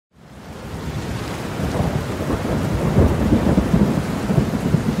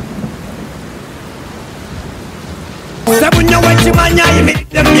Sabunya wachimanya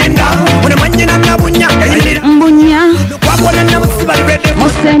imitte myenda. Unemanyina nabunya kayirira. Mbunya. Wabona namusibali rede.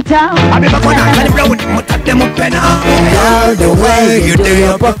 Musenta. Abibakona Zanie Brown mutadde mu pena. The way you do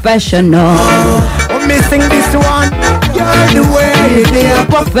your professional. I'm missing this one. The way you do your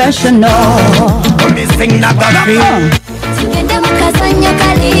professional. I'm missing that thing. Tugende mukazanyo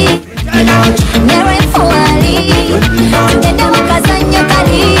kali. Never fuwali. Tugende mukazanyo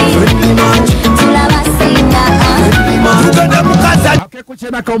kali. Tulabasinga. Tugende mukazanyo.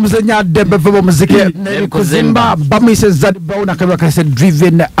 Kuchena ka omuzenya dembe vuba muzike ne kuzimba bamise Zanie Brown akabaka said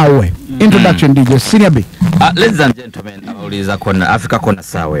driven away. Introduction DJ Senior B. Ladies and gentlemen, abauliza kona Africa kona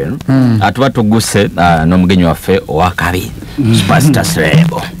sawe atuba tuguse n'omugenyi waffe owakabi Superstar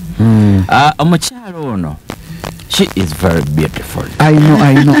Srebo. Omukyalo ono, she is very beautiful.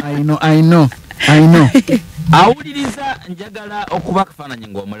 I know. Awuliriza njagala okuba kafaananyi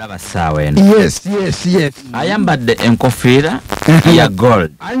ng'omulaba ssaawa eno. Yes. Ayambadde enkofiira ya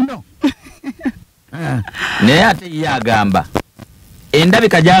gold. I know. Naye ate ye agamba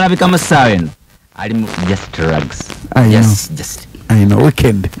endabika gy'alabika mu ssaawa eno ali mu just drugs. Just. I know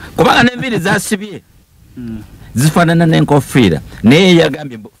weekend. Kubanga n'enviiri zasibye zifaanana n'enkofiira naye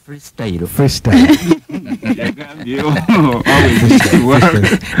yagambye freestyle.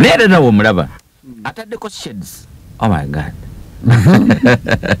 Naye era nawe omulaba ataddeko shades. Oh my God.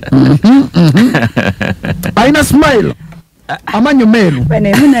 Aina smile. Amanyo melu.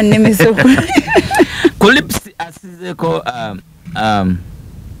 Bane muna nemeso. Kulips asizeko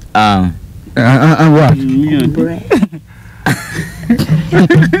what?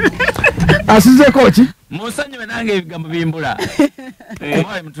 Asizeko chi? Musanywe nange ebigambo bimbula.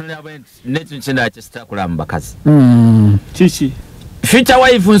 Omwale mutulira bwenti n'ekintu kyenda kyesitakula mu bakazi. Chichi. Future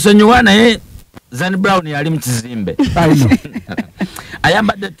wife nsonyiwa naye Zanie Brown yali mu kizimbe. I know.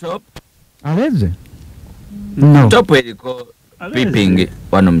 Ayambadde top. Aleze? No. Top eriko peeping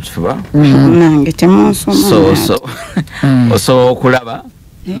wano mu kifuba. Nange temusoma. So okulaba.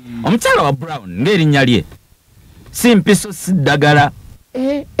 Omukyala wa Brown ng'erinnya lye. Si mpiso si ddagala.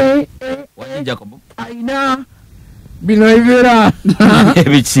 Wani Djjacob. Aina. Bino ebira.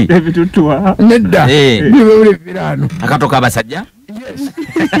 Ebiki. Ebitutua. Nedda. Bino ebirano. Akatoka abasajja. Yes.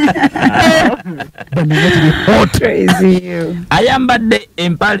 Hot. Crazy you. Ayambadde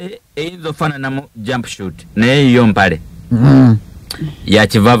empale eyinza ofaananamu jump shoot naye yo mpale ya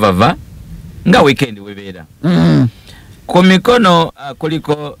kivavava nga weekend webeera. Ku mikono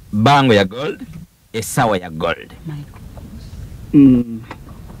kuliko bango ya gold, esawa ya gold.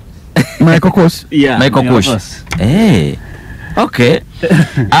 Michael Kors. Yeah, Michael Kors. Okay.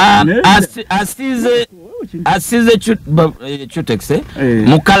 Asize chutex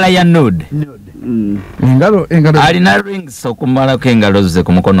mukala ya nude. Engalo. Alina rings okumala ko engalo ze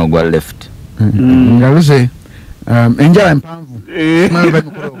ku mukono gwa left. Engalo ze enjala empanvu.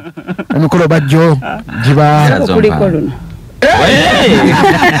 Emikolo bajjo jiba kuliko luno.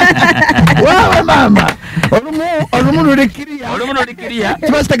 Wawe mama. Olumu lulikiria.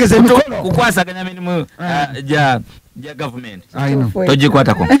 Tibasitegeze emikolo. Kukwasaganya mirimu ja government. I know.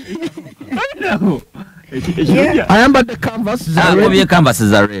 Tojikwatako. I am but the canvas. The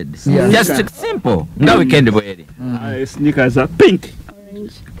canvases are red. Just simple. Nga weekend bweri. Sneakers are pink.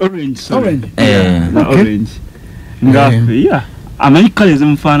 Orange. Orange. Nga yeah. America is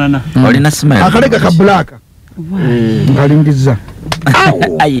mfanana. Olina smile. Akalega ka black. Ngalingiza.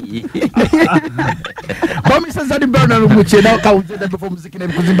 Ayi. Bamise Zanie Brown alumuche na kawuze before muziki ne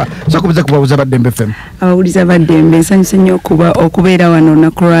kuzimba. Sakubiza kubabuza badembe FM. Awuliza badembe nsanyuse nnyo okubeera wano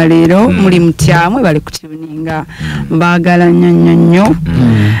nakulwa leero muli mutyamwe bali kutuninga mbagala nnyo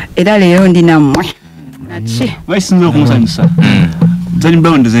era leero ndi nammwe. Nachi. Wayisinza okumusanyusa. Zanie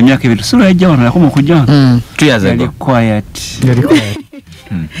Brown ndeze emyaka ebiri sura yajja wano yakoma okujja. 2 years ago. Quiet.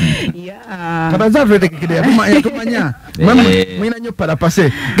 Yeah. Kabaza vete kikide yatumanya. Mwina nyo para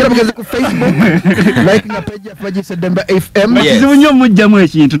pase. Gera mugeze ku Facebook. Like na page ya Faji Sedemba FM. Yes. Zinyo mujja mu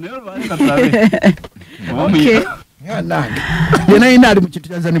ekintu nayo bali Okay. Yena inali mu kintu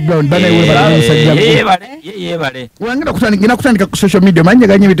kya Zanie Brown bana yewe bala sajja. Yebale. Wangenda kutandika ku social media manje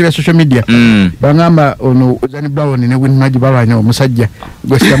ganye bitu ya social media. Bangamba ono Zanie Brown ne win maji balanya omusajja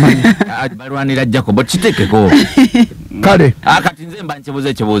gweshamanyi. Balwanira Djjacob kitekeko. Kale. Akati nze mba nchebuze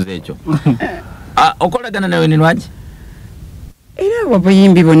ekyo. Okolagana nawe ninwaji? Era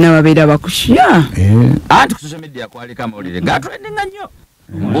abayimbi bonna babeera bakushya. Anti ku social media kwali kama olire gatrendinga nnyo.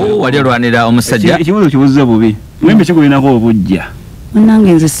 Wali olwanira omusajja. Ekibuzo kibuze bubi. Mwembe kikulinako obujja.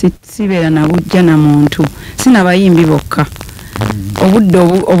 Munange nze sibeera na bujja na muntu. Sina bayimbi bokka. Obudde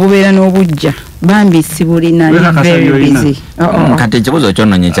obubeera n'obujja. Bambi sibulina very busy. Kati ekibuzo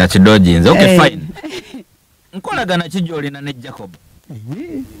kyonnonye kya kidoji nze. Okay fine. nkolagana kijolina ne Djjacob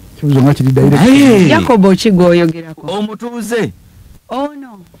kibuzo nga kiri direct Djjacob okigoyogerako Omutuuze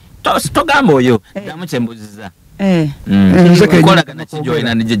ono togamba oyo damu kyembuziza nkolagana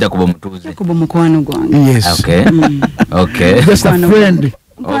kijolina ne Djjacob Omutuuze Djjacob mukwano gwange yes okay just a friend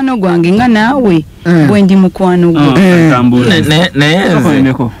mukwano gwange nga naawe bwendi mukwano gwe naye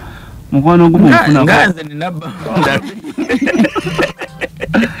mukwano gumu ngaze ninabba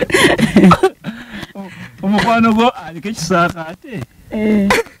omukwano gwo aliko ekisaaka ate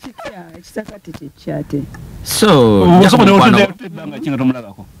ekisakati kyekyate so osobola kinga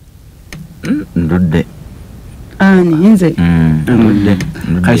tomulabako ndudde ani nze ndudde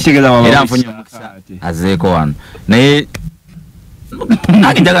era nfunye omukisa azeeko wano naye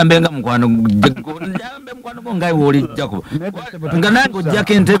njagambe nga mukwano gwo ngaye wooli Djjacob nga nange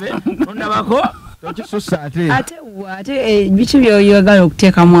ojjako entebe ondabako ate biki byoyagala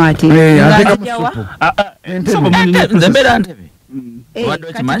okuteekamu ate nze mbeera ntebe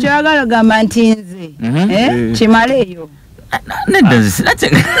kati kyoyagala ogamba nti nze kimaleeyo nedda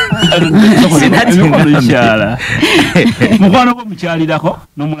sinakyala mukwano gwo mukyalirako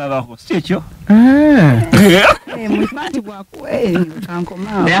n'omulabako si ekyo mukati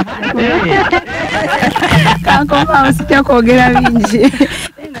kankomaawo sijja kwogera bingi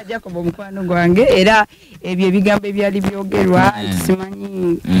nga Djjacob omukwano gwange era ebyo ebigambo ebyali byogerwa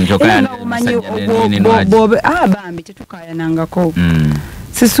simanyi omanyi bambi tetukayanangako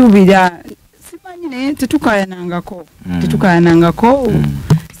sisuubira simanyi naye tetukayanangako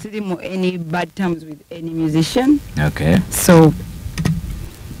sirimu any bad terms with any musician so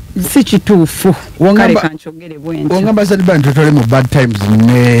si kituufu kale kankyogere bwenti wangamba Zanie Brown tutole mu bad times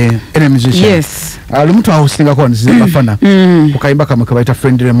ne musician yes lumu twahostingako nzize bafana kukayimba kamwe kabaita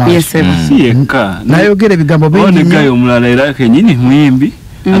friendly match si yekka nayogera ebigambo bingi nnyo omulala era kenyini muyimbi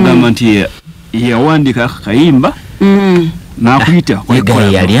agamba nti yawandika akayimba nakuyita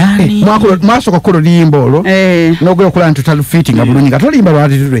mwasooka kukola oluyimba olwo nogera okola nti totalufiti nga bulungi nga tolimba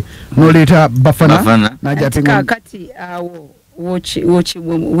lwatitule noleeta bafana kakati awo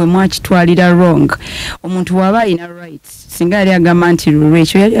we mwakitwalira wrong omuntu waba alina right singa yali agamba nti lulwe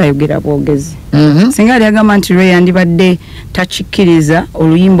ekyo yali ayogera bwogezi singa yali agamba nti lwe yandibadde takikkiriza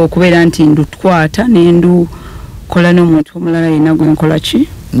oluyimba okubeera nti ndukwata nendukola n'omuntu omulala yenna gwenkola ki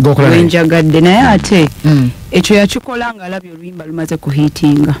wenjagadde naye ate ekyo yakikola nga alabye oluyimba lumaze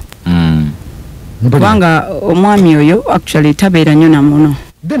kuhiitinga kubanga omwami oyo actually tabeera nnyo namuno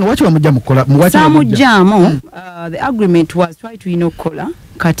then what wamujja mukola samujjaamu the agreement was try to inokola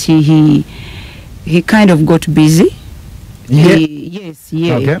kati he kind of got busy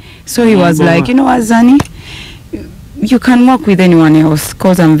okay. So he was like, you know what, Zanie, you can work with anyone else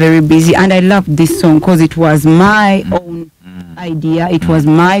because I'm very busy and I love this song because it was my own idea, it was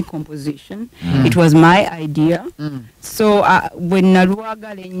my composition, it was my idea. So when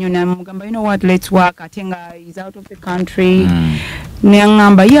naluagale namugamba, you know what, let's work. Atenga is out of the country.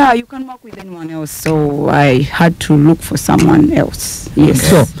 Nyangamba, yeah, you can work with anyone else. So I had to look for someone else. Yes.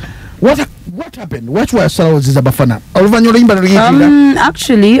 So what happened? What were salaries abafana?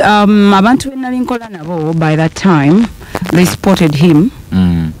 Actually, abantu benali nkola nabo by that time they spotted him.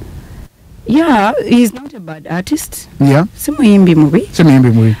 Yeah, he's not a bad artist. Yeah. Simuyimbi mubi.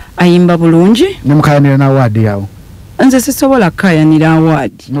 Ayimba bulungi. Nemukayanira na award yawo. Nze sisobola kukayanira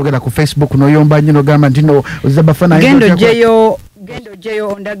award. Nogera ku Facebook noyomba nnyo nogamba nti no zabafana gendo jeyo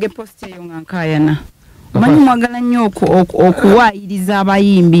ondage post eyo nga nkayana. Manyi mwagala nnyo okuwaayiriza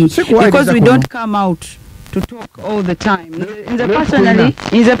abayimbi because we don't come out to talk all the time.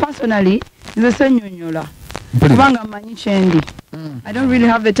 Nze personally nze senyonyola. Kubanga manyi kyendi. I don't really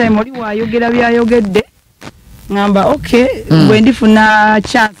have the time. Oli waayogera byayogedde. Ngamba okay, bwe ndifuna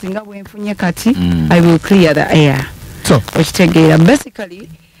chance nga bwe nfunye kati, I will clear the air. So, okitegeera basically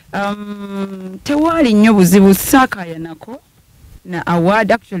tewali nnyo buzibu saakayanako na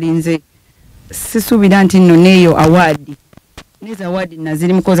award. Actually nze sisuubira nti nno neeyo award neza award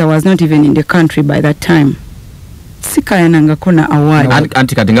nazirimu because I was not even in the country by that time. Sikayanangako na award.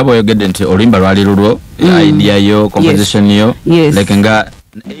 Anti kati nga bw'oyogedde nti oluyimba lwali lulwo idea yo composition yo like nga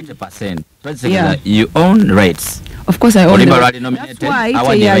 80%. Yeah. You own rights. Of course I own the rights. That's why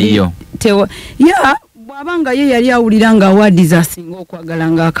yeah, bwabanga ye yali awulira nga award zasinga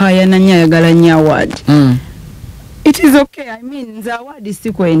okwagala nga akayana nnyo ayagala nnyo award. It is okay. I mean nze award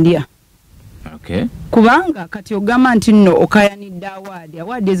sikwendya. Okay. Kubanga kati ogamba nti nno okayanidde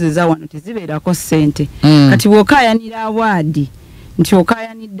award ezo za wano tezibeerako ssente. Kati bw'okayanira award nti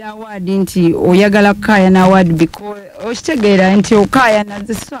okayanidde award nti oyagala kukayana award because okitegeera nti okayana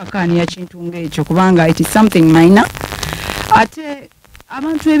zisakaanira kintu ng'ekyo kubanga it is something minor. Ate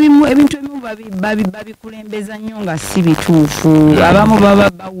abantu ebintu ebimu babikulembeza nnyo nga si bituufu. Abamu baba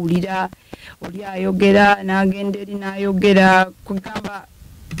bawulira oli ayogera n'agenda eri n'ayogera kugamba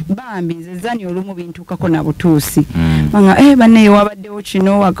bambi nze Zanie olumu bintuukako na butuusi nga banne wabaddewo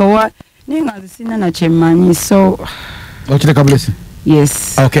kino wakawa naye nga nze sina nakyemmanyi so okireka bulesi.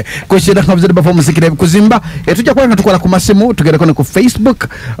 Yes. Okay. Kwishira kabuzede performance kire kuzimba etujja kwanga tukola ku masimu tugereko ne ku Facebook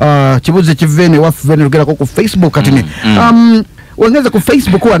kibuze kivene wafu vene tugerako ku Facebook atini wengeza ku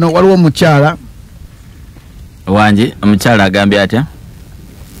Facebook wano waliwo mukyala wanje omukyala agambye atya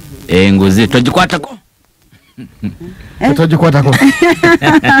enguzi togikwatako togikwatako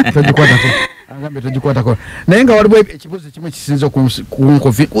agambe togikwatako naye nga waliwo ekibuzo kimwe kisinza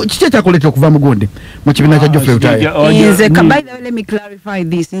kunkofi kiki ekyakuleeta okuva mu gundi mu kibiina kya Geofrey Lutaaya. Nze by the way let me clarify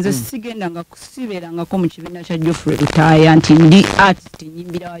this nze sigendanga kusibeerangako mu kibiina kya Geofrey Lutaaya nti ndi artist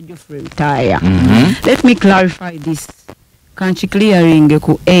nyimbira wa Geofrey Lutaaya. Let me clarify this kanchi clearing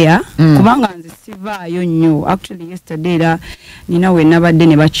ku air kubanga nze sivaayo nnyo. Actually yesterday era nina we nabadde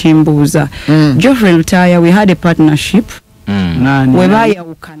ne bakimbuuza Geofrey Lutaaya we had a partnership we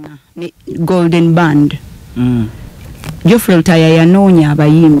bayawukana ne Golden Band. Geofrey Lutaaya yanoonya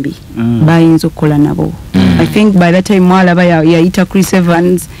abayimbi bayinza okukola nabo. I think by that time mwalaba yaita Chris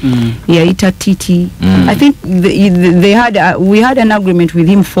Evans yaita Titi. I think we had an agreement with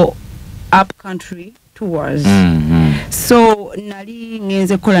him for up country tours. So nali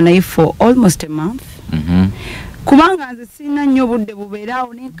ngenze kola naye for almost a month. Kubanga nze sina nnyo budde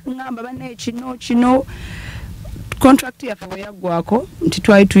bubeerawo ngamba banne kino contract yaffe bwe yaggwako nti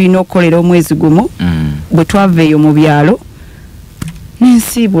twali tulina okukolera omwezi gumu bwe twaveeyo mu byalo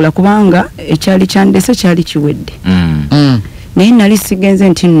nensiibula kubanga ekyali kyandese kyali kiwedde naye nali sigenze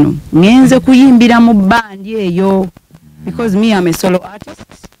nti nno ngenze kuyimbira mu bandi eyo because me am a solo artist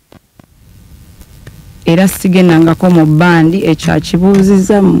era sigendangako mu bandi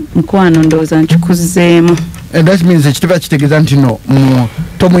ekyakibuuziza mukwano ndowooza nkikuzeemu. And that means ekitiba kitegeeza nti no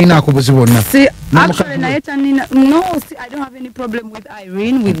tomuyinaako buzibu bonna. Actually naye tanina no I don't have any problem with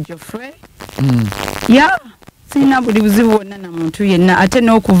Irene with Geofrey. Yeah sina buli buzibu bonna na muntu yenna ate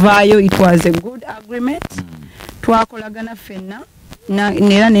n'okuvaayo it was a good agreement. Twakolagana ffenna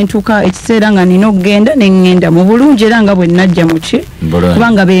nera nentuuka ekiseera nga nina okugenda neŋŋenda mu bulungi era nga bwe najja mu ki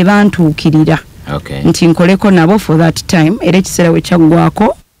kubanga be bantuukirira nti nkoleko nabo for that time era ekiseera we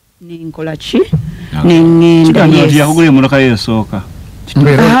kyaggwako nenkola ki neŋŋenda. yakugula emmotoka yesooka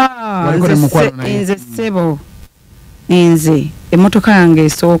nze ssebo nze emmotoka yange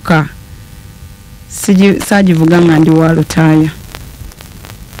esooka saagivuga nga ndi wa Lutaaya.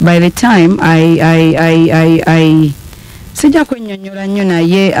 By the time I sijja kwennyonnyola nnyo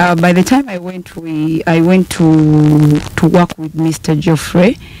naye by the time I went to work with Mr.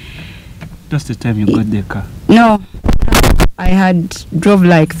 Geofrey. That's the time you got the car? No, I had drove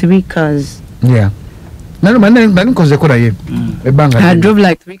like 3 cars. Yeah. I drove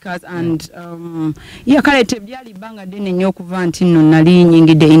like 3 cars and kale tebyali banga dene nnyo okuva nti nno nali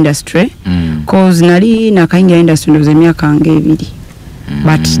nyingidde industry cause nali nakayingira industry ndowooza emyaka nga 2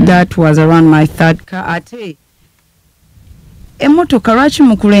 but that was around my 3rd car. Ate emmotoka lwaki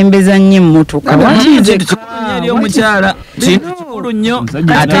mukulembeza nnyo emmotoka eri omukyala kintu kikulu nnyo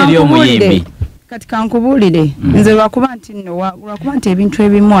ate eri omuyimbi kati kankubuulire nze lwakuba nti nno lwakuba nti ebintu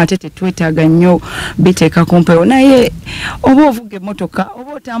ebimu ate tetwetaaga nnyo biteeka ku mpewo naye oba ovuga emmotoka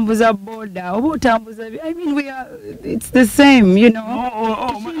oba otambuza boda oba otambuza I mean it's the same you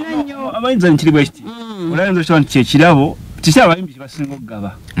know. abayinza nkiri bwe kiti olayinza okitaba nti kyekirabo kiki abayimbi kyebasinga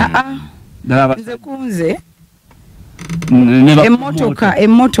okugaba nze kunze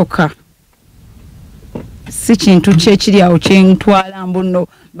emmotoka si kintu kyekiri awo kyentwala mbuno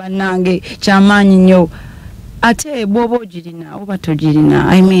bannange kyamaanyi nnyo ate bw'oba ogirina oba togirina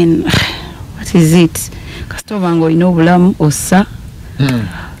I mean what is it kasita oba nga olina obulamu ossa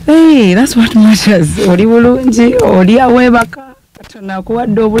hey that's what matters oli bulungi oli aweebaka Katonda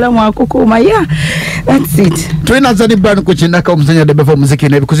akuwadde obulamu akukuuma yeah that's it. Tulina Zanie Brown ku kinaka omuzanya de before muziki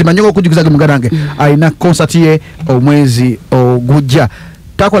nebikuzima nnyo okujuguza mugarange alina concert ye omwezi ogujja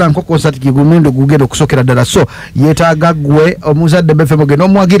takola nko concert kigumundo gugenda okusokera ddala so yeetaaga gwe omuzadde befemo geno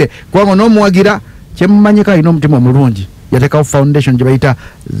omwagire kubanga n'omwagira kyemumanyika alina omutima omulungi yateekawo foundation gye bayita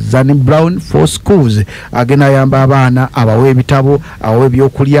Zanie Brown for schools agenda ayamba abaana abawa ebitabo abawa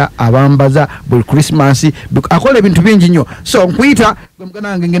ebyokulya abambaza buli Christmas akola ebintu bingi nnyo so nkuyita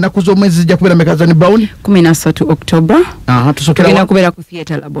muganange ngenda kuza omwezi zijja kubeera meka Zanie Brown 13 October tugenda kubeera ku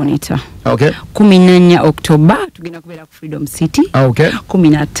Theatre La Bonita 14 October tugenda kubeera ku Freedom City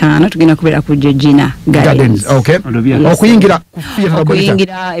 15 tugenda kubeera ku Georgina Gardens okuyingira ku Theatre La Bonita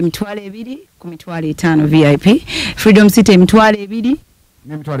okuyingira emitwalo 2 ku mitwalo 5 VIP Freedom City emitwalo 2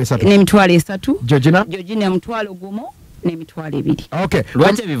 n'emitwalo 3 Georgina mutwalo gumu n'emitwalo 2. Okay,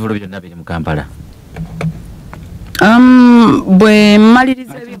 lwaki ebivulu byonna biri mu Kampala? Bwe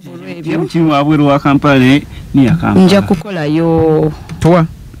mmaliriza ebivulu ebyo kimu abweru wa Kampala ni ya Kampala nja kukolayo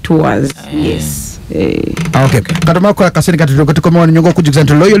tours. Yes. Okay, katuma kwa kasini katuko tukomewa nyongo okujukiza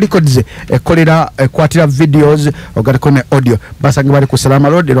nti Loyal Records ekolera kwatira videos ogatiko ne audio basa ngibali ku Salama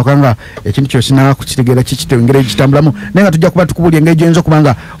Road lokanga ekintu kyosina kukitegera kikitengere kitambulamu nenga tujja kuba tukubuli engage enzo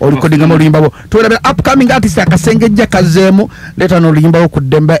kubanga recording mu luyimbabo tuwera upcoming artist akasengejja kazemu leta no luyimbabo ku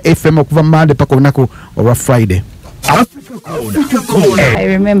Demba FM okuva Monday paka unaku oba Friday. I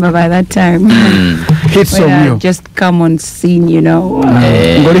remember by that time hits when on you just come on scene, you know.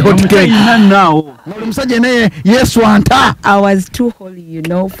 Ngoli hot cake now. Musaje ne yes wanta. I was too holy, you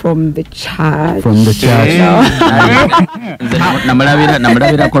know, from the church.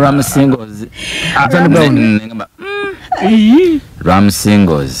 Namulabira ko Ram Singles. Ram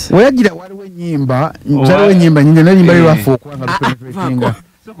Singles. Wagira waliwo nyimba, njalo nyimba nyingi n'enyimba lwafu kwanga lupenetratinga.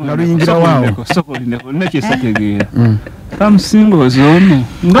 Naluyingira wao. Soko lineko neke sategera. Ram Singles ono.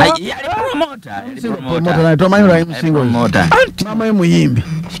 Yali promoter na tomanyi Ram Singles. Mama ye muyimbi.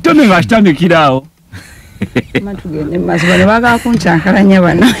 Kitone ngashitane kirao. Matugende mazibale baga kuncankalanya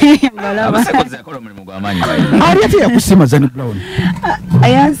bano. Abasekoze akora mulimu gw'amaanyi bayi. Ali ate yakusima Zanie Brown.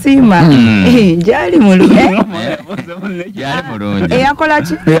 Ayasima. Jali mulungi. Yali mulungi. Yakola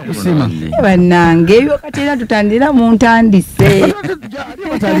ki? Yakusima. Bannange ebyo katera tutandira mu ntandise.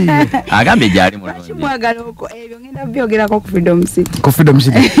 Agambe jali mulungi. Kimwagala oko ebyo ngenda byogerako ku Freedom City. Ku Freedom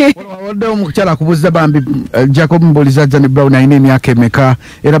City. Wadde omukyala akubuza bambi Djjacob mboliza Zanie Brown ayina emyaka emeka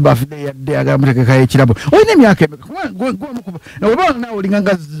era birthday yadde agamutekeka ekirabo. Oyina emyaka emeka. Oba nawe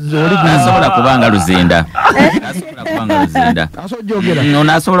olinganga asobola kubanga luzinda. Asojogera.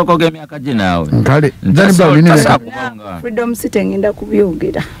 Asobola koga emyaka gye naawe. Kale Zanie Brown ne Freedom City ngenda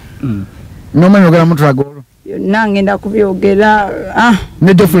kubyogera. Nomanyi ogera mutragoro. Yonna ngenda kubyogera.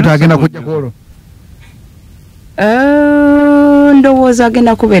 Ne Geofrey agenda kujja kolo. Ndowooza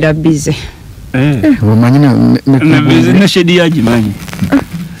agenda kubeera busy. Omanyi ne shedi yagimanyi.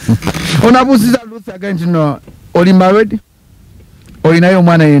 Onabuziza Luther agenti no oli married? Olinayo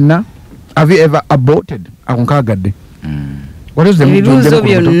omwana yenna? Have you ever aborted? Akunkagadde. What is the ebibuuzo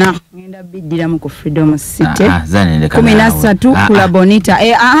byonna ngenda biddiramu ku Freedom City 13 ku La Bonita.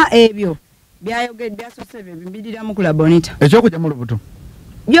 Ebyo byayogedde asose biddiramu ku La Bonita. Ekyokujja mu lubuto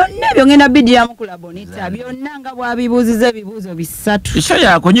byonna ebyo ngenda biddiramu ku La Bonita. Byonna nga bwabibuuziza ebibuuzo bisatu. Isho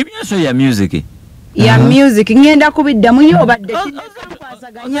yako nyibyeso ya music. Ya music ngenda kubiddamu yo badde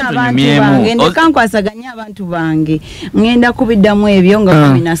kankwasaganya abantu bange ngenda kubiddamu ebyo nga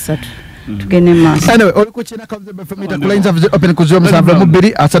 13 tugende maaso. Anyway, oli kuchina kaze befamita kulainza open ku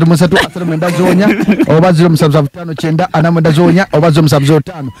 07 asatu musatu asatu mwenda zonya oba 07 chenda ana mwenda zonya oba 07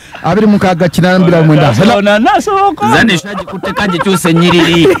 abiri mukaga china mbira mwenda Hello nasoko Zanie shaji kutekaje cyose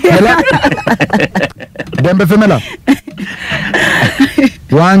nyiriri Dembe femela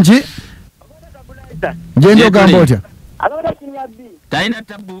Wanji Jendo gambotya Alora kinyabi taina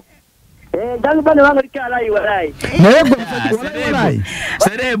tabu Jangu bane wangu likalai walai Nego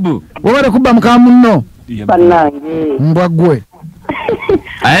serebu wore kuba mkamu nno Banange mbwagwe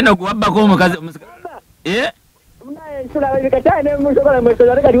Aeno kuwaba ko mukazi Mnae sura wewe katane mshokola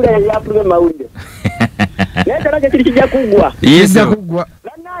mshokola reka yule ya apruve maunde Yeta raje kirikija kugwa Yesa kugwa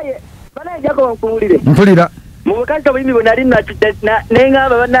Banaye Djjacob nkumulire mpulira Mubukazi obuyimbi bwe nali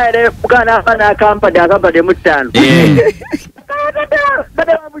nengamba banaye bukana afana akampadde mu ttaano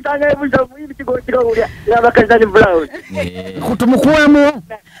Bade wabutanga ebuzo muyimbi kigolya n'abakazi Zanie Brown kutumukuwemu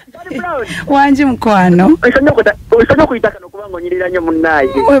Zanie Brown Wanji mukwano osonye okuyita kano kubanga onyirira nnyo munnaye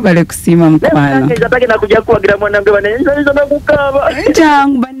webale kusiima mukwano tagenda kujja kuwagira mwanange bane nsonyiza nakukaaba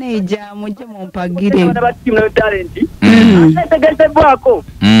jangu baneja mujje mumpagire abana ba timu talenti tegesebwako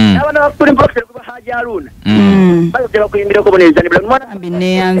n'abana ba Supreme Boxer kuba Haji Haruna bayote bakuyimbireko bone Zanie Brown mwana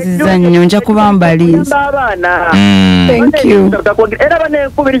neyanziza nnyo nja kuba mbaliza abaana thank you era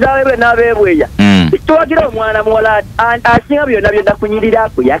banekubiriza abebwe n'abebweya tuwagira omwana muwala asinga byonna byonna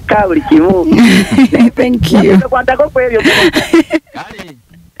kunyirirako yakka buli kimu thank you kwantako kwebyo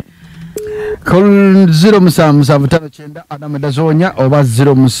Kol 0775 ana mwenda zonya oba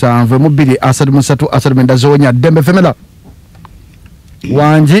 07 asatu musatu asatu mwenda zonya Dembe femela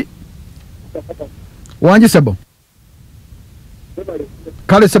Wanji sebo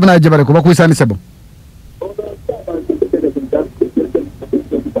Kale sebo na jebale kuba kuisani sebo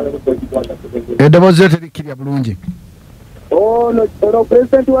Edabo zote kiriya bulungi no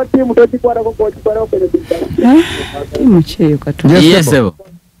president wa timu tokikwara ko kokikwara ko timu cheyo katu Yes sebo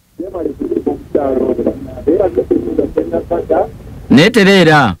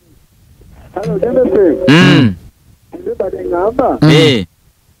Neterera. Hello, Emesse.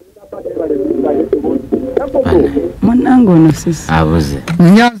 Mwanangu no sis. Abuze.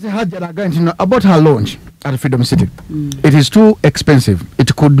 Nyanzi Hajara again about her launch at Freedom City. It is too expensive.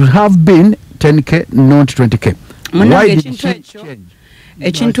 It could have been 10k, not 20k. Why did she change?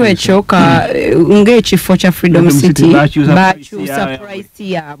 Ekintu ekyo ka ng'ekifo kya Freedom City bakyusa price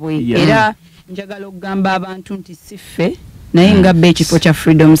yaabwe era njagala okugamba abantu nti siffe naye nga ekifo kya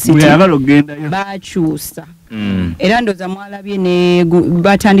Freedom City bakyusa era ndoza mwalabye ne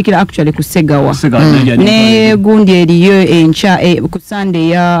batandikira actually ku Segawa ne gundi eriyo encha ku Sunday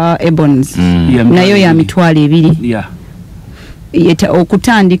ya Ebons nayo ya mitwalo 2 yeta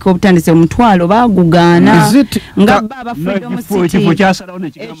okutandika obutandise omutwalo bagugaana nga baba Freedom City ekifo kyasalawo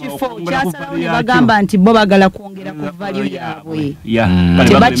bagamba nti bo bagala kwongera ku value yaabwe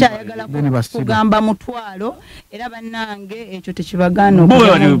tebakyayagala kugamba mutwalo era bannange ekyo tekibagaana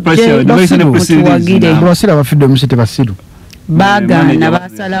basira ba Freedom City basiru bagaana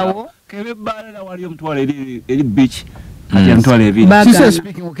basalawo kebebala wali omutwalo eri beach ati mtwale 2 sisi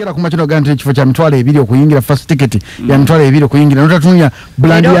speaking okera kumachino gante kifo kya mtwale 2 okuyingira first ticket ya mtwale 2 okuyingira notatunya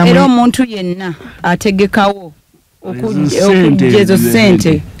brand ya era omuntu yenna ategekawo okujezo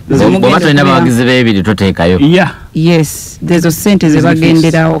sente bomato ina bagize bebiri toteekayo yes there's sente ze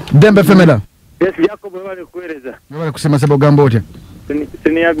bagenderawo Dembe Femela yes Djjacob bale kueleza bale kusema sebo gambo otya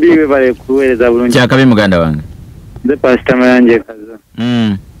senior biwe bale kueleza bulungi kyakabe muganda wange the pastor manje kaza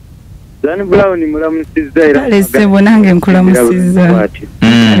Zanie Brown mulamusiza era lesebo nange nkulamusiza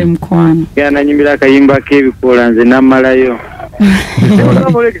ali mkwano yana nyimbira kayimba kebikola nze namalayo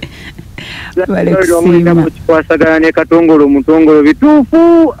kwasagana ne katongolo mutongolo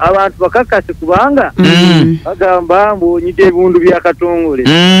bitufu abantu bakakase kubanga bagamba mbu nyite ebundu bya katongole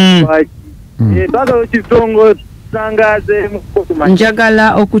baga okitongolo tangaze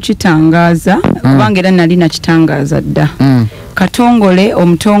njagala okukitangaza kubanga era nali nakitangaza dda katongole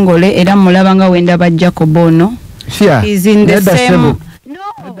omutongole era mulaba nga wenda ba Djjacob ono is in the same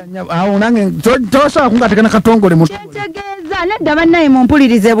nange tosa kungatekana katongole mutegeza nedda bannaye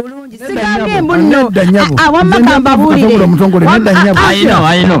mumpulirize bulungi sigambye mbuno awamakamba bulire wamakamba bulire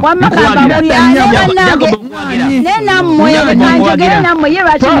nena mwe nanjogera namwe ye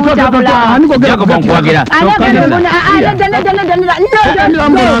bakimutabula abantu bagala kutabula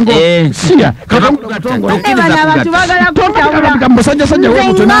nti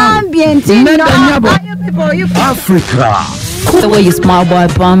Africa. The way you smile boy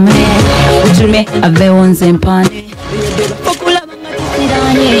bomb me with me aveons in pan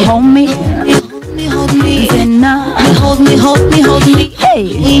hold me then now hold me hey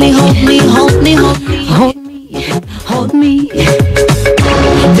hold me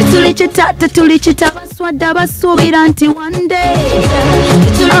tulichita baswada basubira nti one day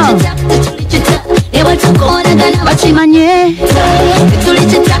ewa tukona gana bachimanye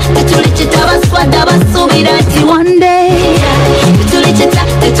tulichita baswada basubira nti one day tulichita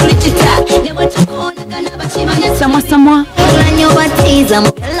ewa tukona gana bachimanye samwa lanyo batiza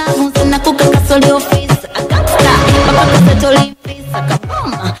mukala musana kukakasoli office akata baba kasatoli office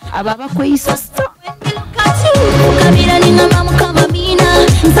akapoma ababa kweisa sto kabira ningama mukababina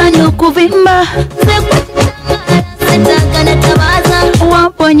nsanyo kuvimba setagana tabaza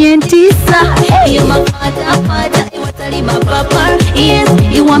waponye ntisa you my father iwatali mapapa yes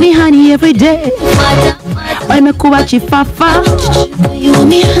you want me honey every day wamekuwa chifafa you want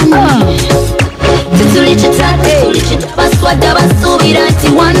me honey tulichita baswada basubira nti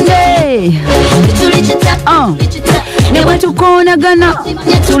one day tulichita newe tukona gana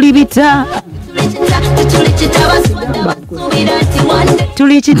tulibita tulichita baswada basubira nti one day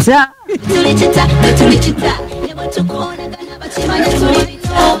tulichita newe tukona gana bachimanya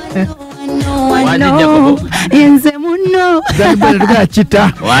tulibita yenze muno Zanie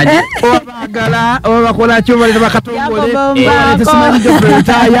chita obagala obakola kyobale bakatongole tesemanyi Geofrey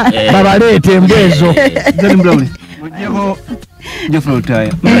Lutaaya babalete embwezo Zanie Brown mujjeko Geofrey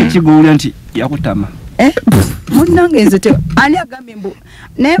Lutaaya kigulya nti yakutama munange nze ani agambye mbu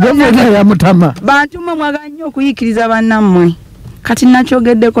naye ya mutama bantu mwe mwaganya okuyikiriza bannammwe kati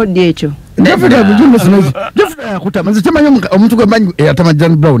nakyogeddeko ddi ekyo Geofrey yakutama nze temanyi omuntu gwe manyi eyatama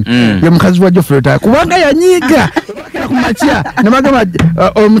Zanie Brown ye mukazi wa Geofrey Lutaaya kubanga yanyiiga bakira ku makya ne bagamba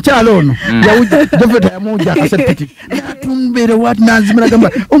omukyalo ono Geofrey yamuja akasepiti atumbere wati nanzimira gamba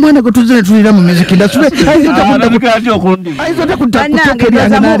omwana gwe tuzine tulira mu music industry aizote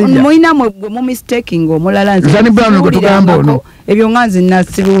kutakutokeranga nali muina mwe mu mistaking omulala nze Zanie Brown gwe tugamba ono ebyo nganzi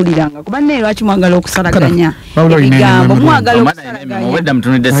nasiruuliranga kuba ne lwaki mwagala okusalaganya ebigambo mwagala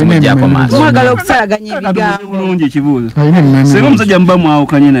okusalaganya ebigambo bulungi ekibuuzo singa omusajja muba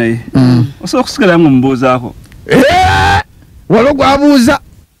mwawukanye naye osobola okusigala nga omubuuzaako waliwo gwabuuza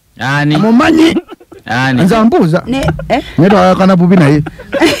amumanyi nze ambuuza naye twawakana bubi naye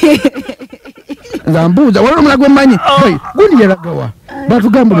nze ambuuza waliwo omula gwe mmanyi gundi yalagawa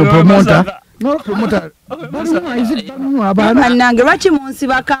batugamba nopromota bannange lwaki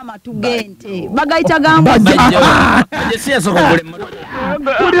munsibako amatu g'ente bagayita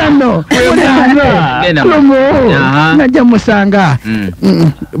najja musanga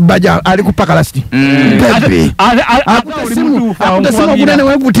baja ali ku pakalasti akutasimu ogunene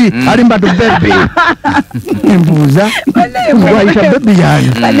weguti ali mbado bebi embuuza wayita bebi yani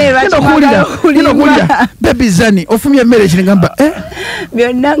kinokulira bebi Zanie ofumye emmere kinigamba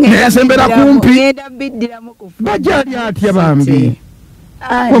neyasembera kumpi bajali atya bambi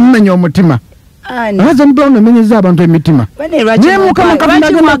omumenya omutima Zanie Brown omenyeza abantu emitima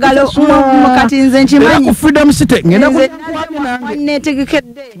kati nze nkimanyi ku Freedom City ngenda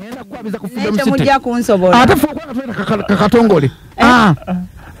netegekedde temujja kunsobola ate kakatongole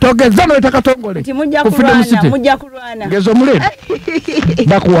togeza no takatongole ku Freedom City mujja kulwana ngezo mulebe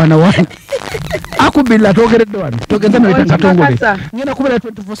bakuwana wange akubilla togeredde wano togeza no takatongole ngenda kubera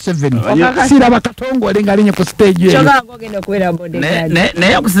 24/7 sira bakatongole ngalinye ku stage eyo choga ngogenda kubera bodyguard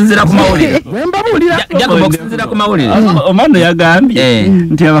ne yakusinzira ku mawulire wembabulira Djjacob okusinzira ku mawulire omwana yagambye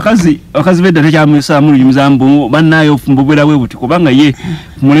nti abakazi bedda tekyamuyisa mu muzambu bannayo ofumbubwera we buti kubanga ye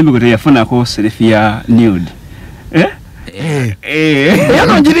mulembe gwe teyafunako selfie ya nude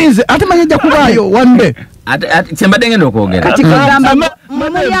yano njirinze ate manyejja kubaayo wande kyembadde ngenda okwogera kati kugamba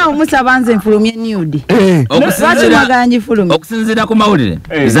mumulyawo musaba nze nfulumye nude okusinzira ku mawulire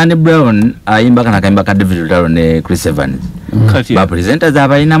Zanie Brown ayimba kana kayimba ka David Lutalo ne Chris Evans bapresenters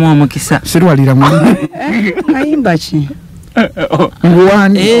abalinamu omukisa sirwalira muli ayimba ki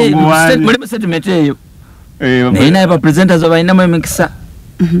mulimu statement eyo naye naye bapresenters abalinamu omukisa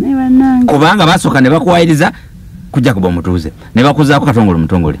kubanga basooka ne bakuwayiriza kujja kuba Omutuuze ne bakuzaako Katongole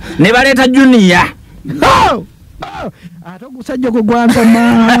Mutongole ne baleeta Junior ate ogusajja gwe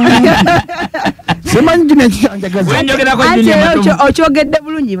gwantama semanyi Junior kikyanjagaza okyogedde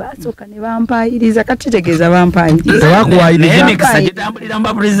bulungi basooka ne bampayiriza kati tegeeza bampayiriza tebakuwayiriza emikisa gitambulira mu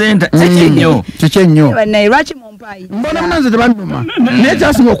bapresenta kikennyo naye lwaki mumpayiriza mbona munanze tebannuma naye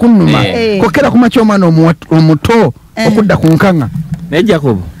kyasinga okunnuma kokera ku makya omwana omuto okudda ku nkaŋŋa naye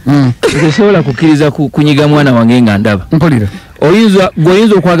Djjacob tesobola kukkiriza kunyiga mwana wange nga ndaba mpulira oyinza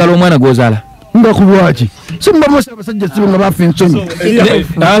okwagala omwana gwozaala nga kulwaki simbamusa abasajja sibo nga bafa ensonyi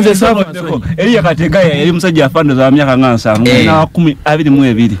nze saafako eriya katekaya yali musajja afaanana wa myaka nga 7 na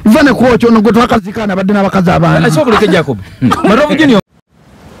 22 vane kuokyo ono gwe twakazikaana badde n'abakazi abaana asobola Djjacob Marovu Junior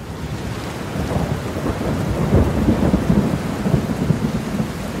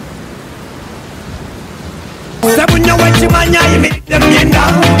Sabunya wachimanya yimiridde myenda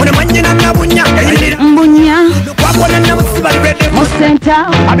onemanyina nabunya mbunya kwakona namusiba libedde mu center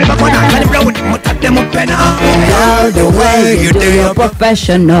abebakona Zanie Brown mutadde mu pena girl the way you do your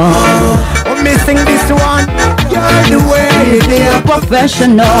professional I'm missing this one girl the way you do your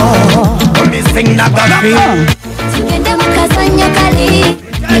professional I'm missing that feel tugende mu kazannyo kali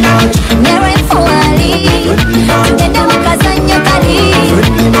nerefuwali tugende mu kazannyo kali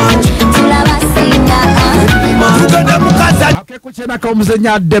tulabasinga tugende mu kazannyo akekukyena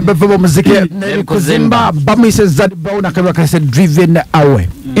omuzenya Dembe Vuba muziki nebikuzimba bamuyise Zanie Brown akabira kase driven away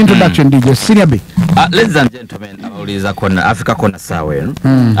introduction DJ Senior B ladies and gentlemen abawuliriza Koona Africa Koona saawa eno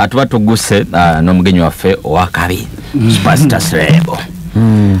atuba tuguse n'omugenyi waffe owakabi Superstar Srebo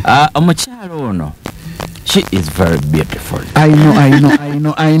omukyalo ono she is very beautiful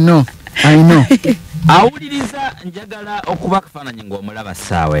I know awuliriza njagala okuba akafaananyi ng'omulaba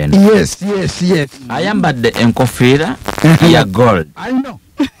saawa eno yes ayambadde enkofiira ya gold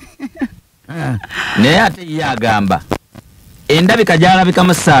naye ate ye agamba endabika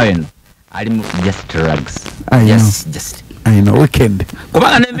gy'alabikamu saawa eno ali mu just drugs I know weekend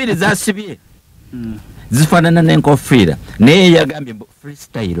kubanga n'enviiri zasibye zifaanana n'enkofiira naye yagambye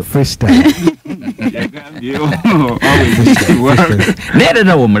freestyle naye era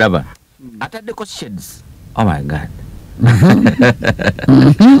nawe omulaba ataddeko shades oh my god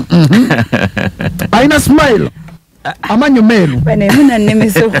aina smile amanyo meru bane muna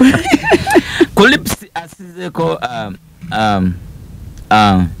nemeso ku lips asizeko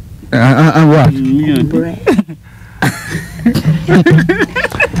what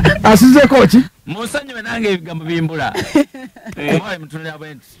asizeko ki musonyiwe nange ebigambo bimbula kuba mutunulira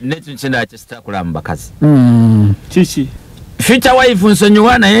bwenti nekintu kyendala kyesitakula mu bakazi kiki future wife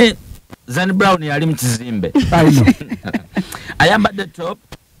nsonyiwa naye Zanie Brown yali mu kizimbe ayambadde top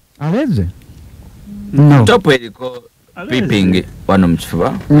aleze no top eriko peeping wano mu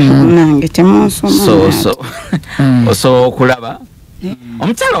kifuba nange temusoma osobola okulaba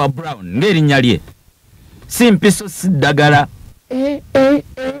omukyala wa Brown ng'erinnya lye si mpiso si ddagala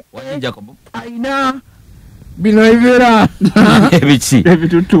wali Djjacob aina bino ebira ebiki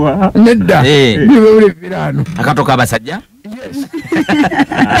ebitutuwa nedda bibewule birano akato k'abasajja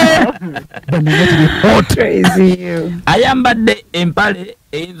ayambadde empale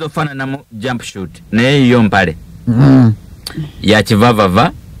eyinza ofaananamu jump shoot naye yo mpale ya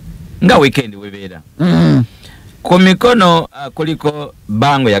kivavava nga weekend webeera ku mikono kuliko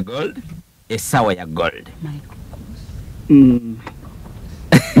bango ya gold esawa ya gold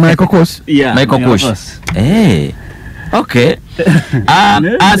Michael Kos Michael Kush okay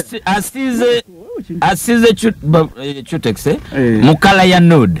asize chutex mukala ya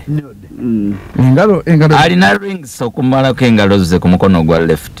nude engalo alina rings okumalako engalo ze ku mukono gwa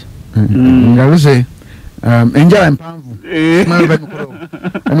left engalo ze enjala empanvu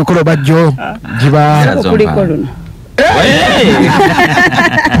emikolo bajjo giba kuliko luno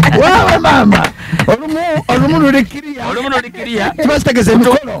wawe mama olumu lulikiriya kibasitegeza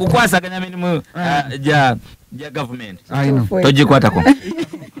emikolo kukwasaganya mirimu ja government togikwatako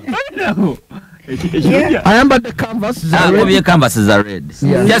ayambadde canvas za red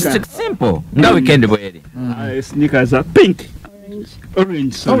just simple nga weekend bweri sneakers are pink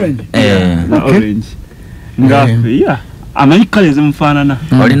orange nga amanyi kale ezimufaanana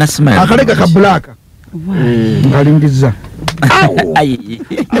olina smile akalega ka black ngalingiza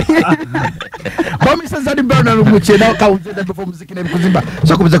bamisa Zanie Brown alumuche na kawuze before muziki na kuzimba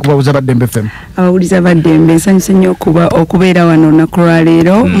sakubiza kubabuza badembe FM abawuliza badembe nsanyuse nnyo okubeera wano nakulwa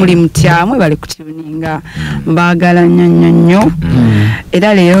leero muli mutyamwe bali kutuninga mbagala nnyo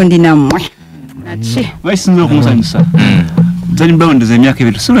era leero ndi nammwe naki wayisinza okumusanyusa Zanie Brown ndeze emyaka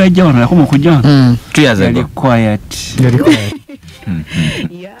ebiri sura yajja wano yakoma okujja tuyazaga quiet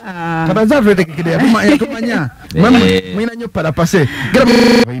kabaza vredekekede yatumanya mwina nyo parapase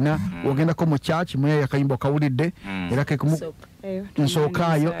baina ogenda ko mu church mwe yakayimbo kawulidde era ke kumu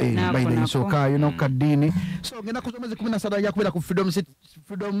nsookayo baina nsookayo no kadini so ogenda kusomeza 17 yakubera ku freedom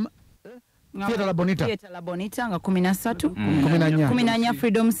Theater La Bonita nga 13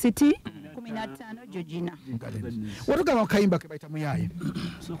 Freedom City 15 Georgina watuka wakayimba ke baita muyaye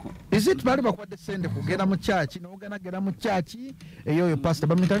is it bali bakwadde sende kugenda mu church no gera mu church eyo pastor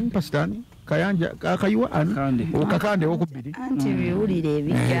bamitani pastani kayanja akayiwa an okakande okubiri anti biwulire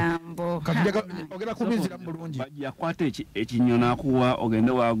ebigambo kajaga ogera kubizira mu bulungi yakwata ekinyona akuwa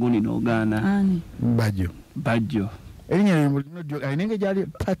ogende waguni n'ogaana bajjo erinya no ainenge jali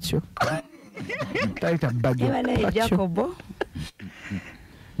pacho taita bagyo Djjacob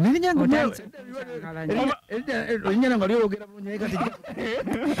nilinya ngomyo erinya ngalio ogera bunye kati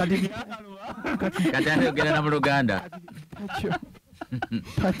katande ogera na mu Luganda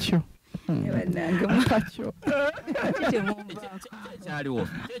pacho kyaliwo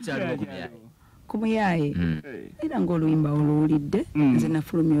kumuyaye era ng'oluyimba oluwulidde nze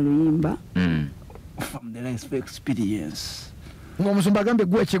nafulumya oluyimba from the life experience ng'omusumba agambe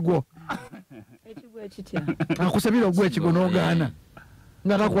gwe ekigwo ekitya akusabira ogwe ekigo n'ogaana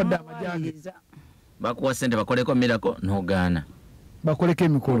nga kakuwadde amajange bakuwa sente bakoleko mirako n'ogaana bakoleko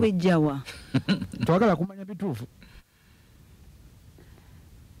emikolo bijjawa twagala kumanya bituufu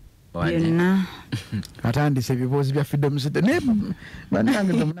byonna atandise ebibuuzi bya freedom city ne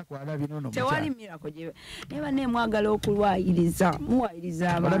banange tomunaku alabye nono tewali mirako gye ne banne mwagala okulwayiriza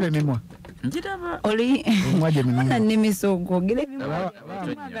muwayiriza abantu olabe emimwa njitaba oli mwaje mimwa ana nemisogo ogere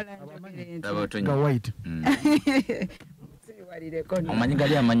Laba ga white omanyi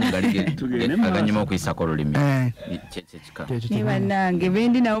gali amanyi gali aganyuma okuyisako olulimi kyekika ne bannange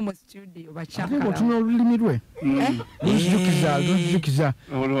bendi nawo mu studio bacakala otuna olulimi lwe lujukiza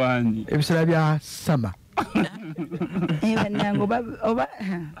olwanyi ebiseera bya sama ne bannange oba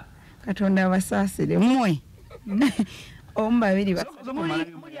katonda abasaasire mmwe omu babiri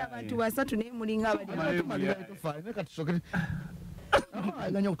muli abantu basatu naye mulinga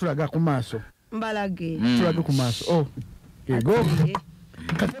aganya okutulaga ku maaso mbalage tulage ku maaso ego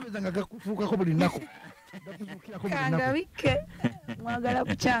katebeza nga gakufuukako buli nnaku kangabike mwagala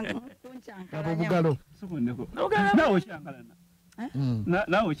abo bugalo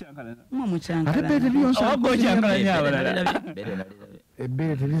nawe kyankala mu kyankala ate bete byonsa ogo kyankala nyabalala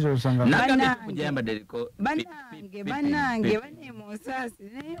ebete lizosanga banange bane musasi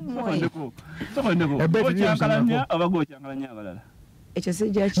naye ogo kyankala nya obago kyankala nyabalala ekyo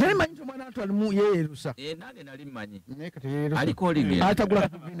sijja nali manyi omwana atwali mu yeerusa nange nali mmanyi naye kati yeerusa aliko oligenda atagula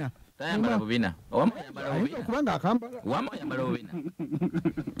kubina tayambala bubina owamuyambala bubina kubanga akambala wamuyambala bubina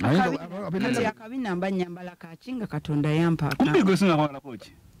kati akabina mba nyambala kakinga katonda yampaka kumbi gosinga kwa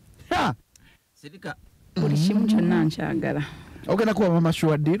kochi sirika buli kimu kyonna nkyagala ogenda kuba mama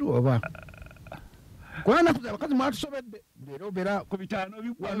shuwadiru oba kwana kuzaba kazi mwatusobedde leero obeera ku bitano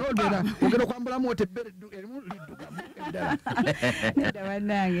bikwanodera ogenda kwambulamu otebere erimu lidduka nedda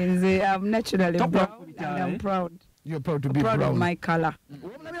bannange nze I'm naturally brown and I'm proud. You're proud to be proud brown. of my color.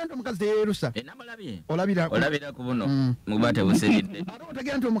 Olabira nti omukazi yeerusa namulabye olabira ku buno mubate busiridde ate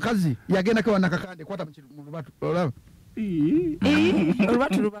otegera nti omukazi yagenda kewana kakande kwata mu lubatu olaba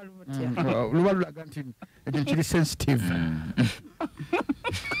olubatu luba lutya luba lulaga nti ekyo kiri sensitive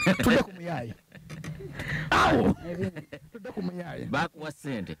tudde ku muyaaya awo tudde ku muyaaya bakuwa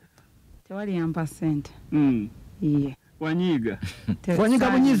ssente tewali yampa ssente ye wanyiga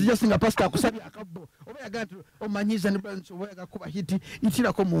bunyizi jasinga pasita akusabye akabbo oba yagaa nti omanyiza ne branch oba yaga kuba hiti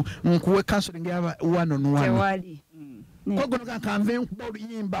itirako nkuwe counseling yaba one on one tewali kogonoga nkanve nkuba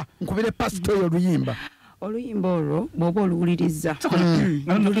oluyimba nkubire pasita oyo oluyimba olwo bw'oba oluwuliriza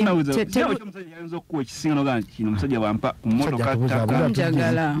yayinza okukuwa ekisinga noga nti kino omusajja wampa ku mmotoka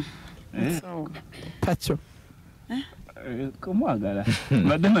njagala takyo kumwagala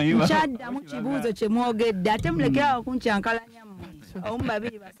badde nayiba kyaddamu kibuuzo kye mwogedde ate mulekerawo kunkyankalanya mmwe omu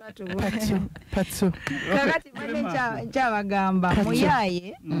babiri basatu patso kakati badde nkyabagamba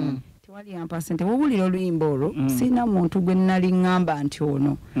muyaaye tewali yampa ssente wowulira oluyimba olwo sirina muntu gwe nnali ŋŋamba nti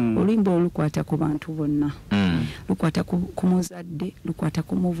ono oluyimba olwo lukwata ku bantu bonna lukwata ku muzadde lukwata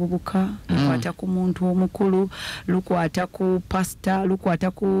ku muvubuka lukwata ku muntu omukulu lukwata ku pasita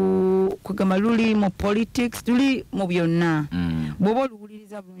lukwata kugamba luli mu politics luli mu byonna bw'oba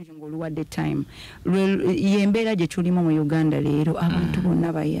oluwuliriza bulungi ng'oluwadde time yembeera gye tulimu mu Uganda leero abantu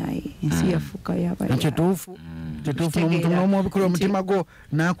bonna bayaaye ensi yafuuka yabayaaye kituufu omuntu n'omu obikula omutima gwo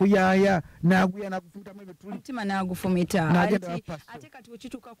n'akuyaaya n'aguya n'agufumitamu ebituli omutima n'agufumita ate kati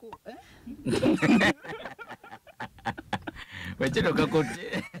wekituuka ku wekituuka ku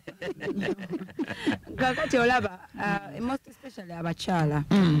kakati olaba most especially abakyala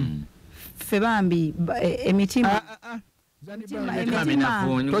ffe bambi emitima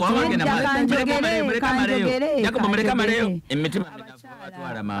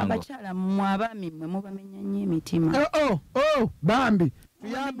abakyala mmwe abaami mmwe mubamenya nnyo emitima bambi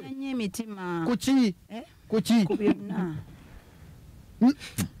mubamenya nnyo emitima kuki ku byonna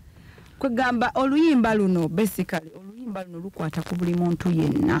kwegamba oluyimba luno basically oluyimba luno lukwata ku buli muntu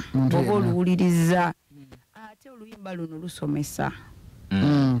yenna bw'oba oluwuliriza ate oluyimba luno lusomesa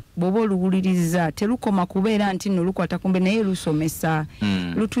bw'oba oluwuliriza telukoma kubeera nti nno lukwata kumbe naye lusomesa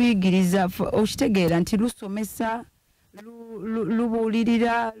lutuyigiriza okitegeera nti lusomesa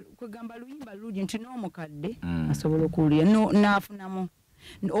lubuulirira kwegamba luyimba lulungi nti n'omukadde asobola okuwulira n'afunamu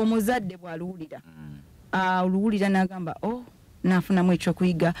omuzadde bw'aluwulira oluwulira n'agamba n'afunamu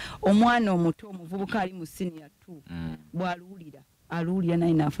ekyokuyiga omwana omuto omuvubuka ali mu senior 2 bw'aluwulira aluwulira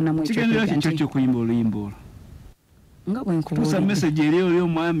naye n'afunamu ekyokuyiga kikyo kyokuyimba oluyimba olwo nga bwe nkubuulira tuusa message eri oli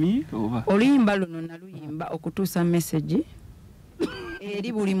omwami oba oluyimba luno naluyimba okutuusa message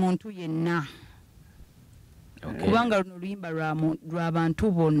eri buli muntu yenna kubanga luno oluyimba lwa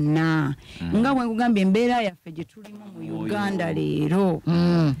bantu bonna nga bwe nkugambye embeera yaffe gye tulimu mu Uganda leero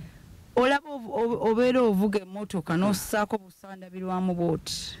olaba obeera ovuga emmotoka n'ossaako busandabirwamu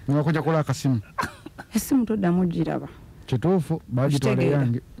bwoti ngakujja kola akasimu esimu toddamu giraba kituufu bagitwala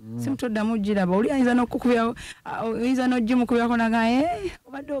yange simu toddamu giraba oli ayinza n'okukubya oyinza n'ogimukubyako naga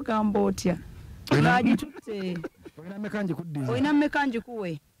obadde ogamba otya ng'agitutte olina mmeka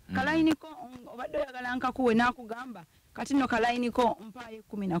ngikuwe kalayiniko obadde oyagala nkakuwe n'akugamba kati nno kalayiniko mpaayo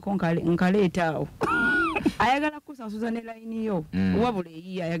 10 nako nkaleeta awo ayagala kusasuza ne layini yo wabula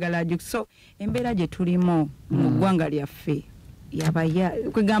eyiye ayagala so embeera gye tulimu mu ggwanga lyaffe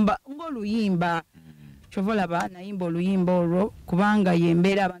kwegamba ng'oluyimba kyova olaba nayimba oluyimba olwo kubanga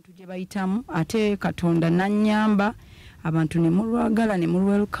yembeera abantu gye bayitamu ate Katonda nannyamba abantu ne mulwagala ne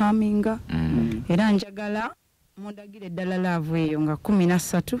mulwelkaminga era njagala mundagire eddala laavu eyo nga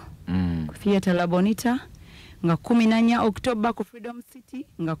 13 ku Theatre La Bonita nga 14 October ku Freedom City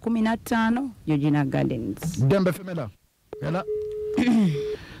nga 15 Georgina Gardens Dembe Femela yala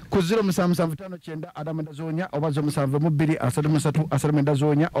ku 0759 Adamanda Zonya oba 0722 asatu asatu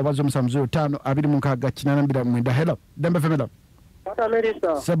Zonya oba 0705 26 82 hello Dembe Femela Tata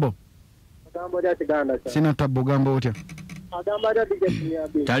Melissa. Sebo. Agamba lya Kiganda cha. Sina tabu gamba otya. Agamba lya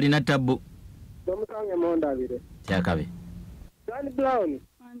Djjacob. Talina tabu. Domusange mondabire. Kyakabe. Zanie Brown.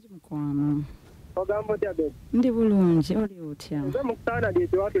 Anji mukwano. Ogamba otya bebe. Ndi bulungi oli otya. Nze mu Kusana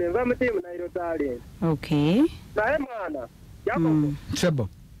lyeti watule nva mu tiimu Nairo Talent. Okay. Naye mwana. Yakuba. Sebo.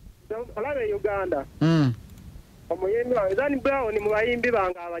 Olabe Uganda. Omuyimbi wange Zanie Brown mu bayimbi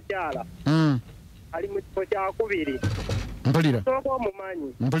bange abakyala. Ali mu kifo kyakubiri. Mpulira. Sooka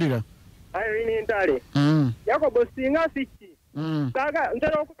omumanyi. Mpulira. Irene Ntale. Yakobo singa siki. Saga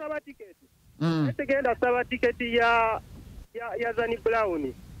ntera okusaba tiketi. Tegenda saba tiketi ya Zanie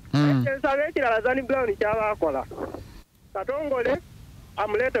Brown. Nsaba ekirala Zanie Brown kyabaakola. Katongole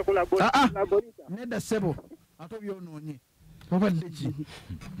amulete ku laborita. Nedda Sebo. Ate byonoonye. Obadde ki?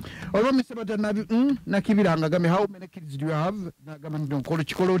 Olwo miseba tanabi nakibiranga game how many kids do you have? Nagamba nkola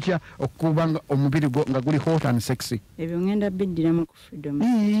kikola otya okubanga omubiri nga guli hot and sexy. Ebyo ngenda biddiramu ku freedom.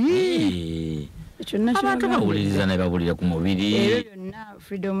 Abantu bawuliriza ne bawulira ku mubiri. Ebyo byonna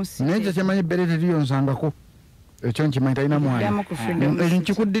freedom si. Nenze kyemanyi berete lyonsangako. Ekyo nkimanyi talina mwana.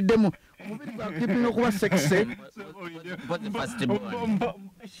 Nkikudiddemu omubiri gwa keeping okuba sexy.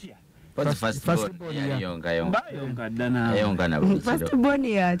 First born yonga dana. First born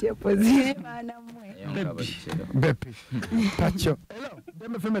yatya pozire bana mwe. Bepi. Pacho. Hello,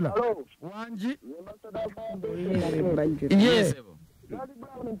 deme femela. Hello. Wanji. Yes.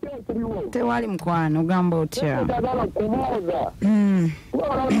 Tewali mukwano gamba otya.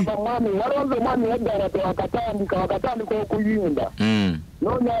 Wakatandika okuyimba.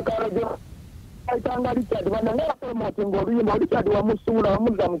 Nonya akarajo. Aitanga Richard bananga promoting oluyimba Richard wamusuula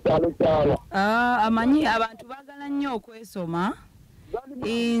wamuza mu kyalo kyawa. Amanyi abantu bagala nnyo okwesoma.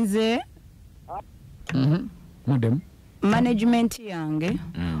 Inze Madam management yange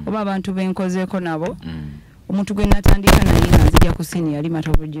oba abantu benkozeeko nabo omuntu gwe natandika naye nga nzija ku senior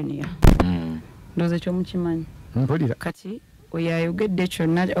Matovu junior. Ndoze kyo mukimanyi. Mpulira. Kati oyayogedde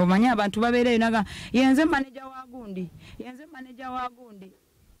kyonna omanyi abantu babeereyo naga yenze manager wa gundi. Yenze manager wa gundi.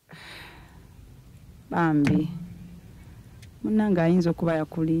 Bambi. Munanga ayinza okuba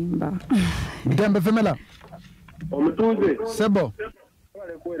yakulimba. Dembe femela. Omutuuze. Sebo.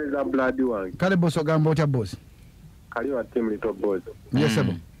 Wale kueleza blood wange. Kale boss ogamba otya boss. Kali wa team little boss. Yes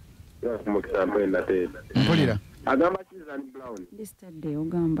Sebo. Yo kumukisa mpenda tena. Mpulira. Agamba Zanie Brown. Yesterday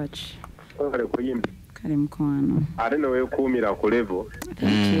ogamba ki? Wale kuyimba. Kale mukwano. Ate no wekumira ku level.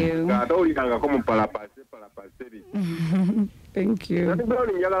 Thank you. Ngata olitanga ko mu palapase bi. Thank you. Zanie Brown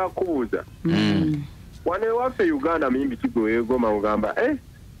njagala kubuuza. Wane waffe Uganda mimbi kigwegoma ugamba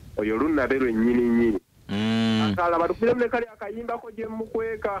oyo lunabero nyini. Akala batukire mlekali akayimba ko je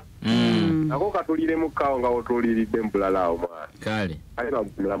mukweka. Nako katulire mukawo nga otuliridde mbulalawo mwana. Kale. Ali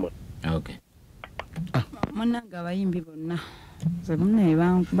bamulama. Okay. Munanga abayimbi bonna. Ze munne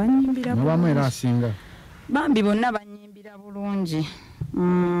banyimbira bulungi. Mubamu era asinga. Bambi bonna banyimbira bulungi.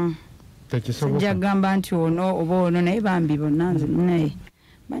 Tekisoboka. Jagamba nti ono oba ono naye bambi bonna nze munne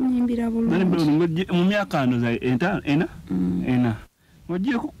banyimbira bulungi. Mu myaka ano za ena.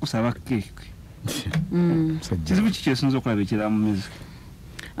 Ogiye kusaba keke. Kizibu kikyesinza okulaba ekira mu music.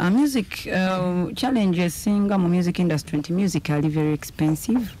 Music challenges singa mu music industry nti music are very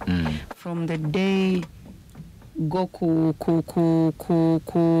expensive. From the day go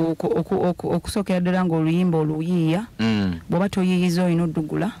okusokera ddala ng'oluyimba oluyiiya bw'oba toyiyiza olina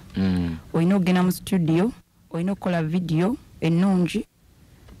oddugula olina okugenda mu studio olina okukola video ennungi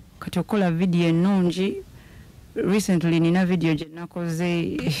kati okukola video ennungi recently nina video gye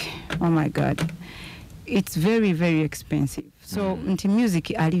nakoze oh my god it's very very expensive so nti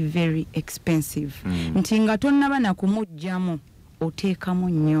music ali very expensive nti nga tonnaba na kumugjamu oteekamu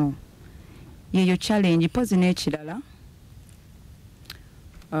nnyo yeyo challenge pozi n'ekirala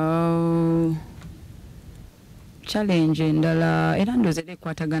challenge endala era ndozere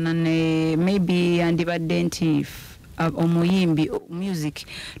kwatagana ne maybe andibadde nti omuyimbi music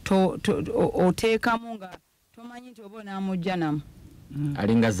oteekamu nga tomanyi nti oba onaamujja namu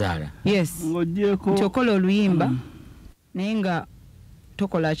alinga zaala yes ng'ogyeko nti okola oluyimba naye nga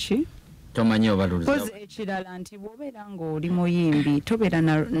tokola ki tomanyi obaluliza koze ekirala nti bw'obeera ng'oli muyimbi tobeera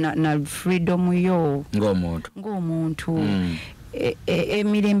na freedom yo ng'omuntu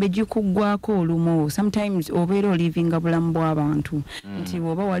emirembe gikuggwako olumu sometimes obeera olivinga bulamu bw'abantu nti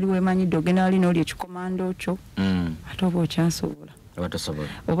bw'oba wali wemanyidde ogenda wali n'oli ekikomando kyo ate oba okyasobola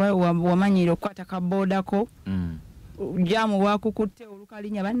oba wamanyire okukwata kaboodako jamu wakukutte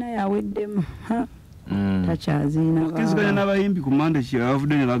olukalinya bannaye aweddemu takyazina okiziganya n'abayimbi ku manda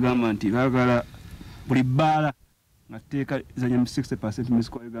kyabavudde ne bagamba nti baagala buli bbaala nga teeka zanya mu 60%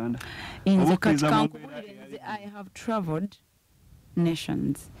 music wa Uganda inze kati kankubulire nze I have traveled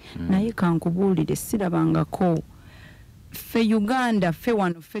nations naye kankubuulire sirabangako ffe Uganda ffe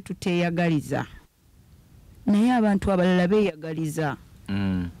wano ffe tuteeyagaliza naye abantu abalala beeyagaliza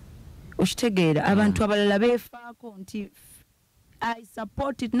okitegeera abantu abalala beefaako nti I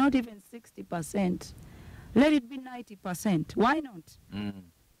support it not even 60%. Let it be 90%. Why not?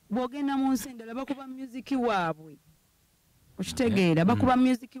 Bwogenda mu nsi endala bakuba music waabwe okitegeera bakuba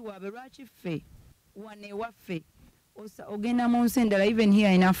music waabwe lwaki ffe wane waffe ogenda mu nsi endala even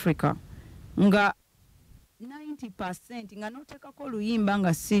here in Africa nga 90% nga noteekako oluyimba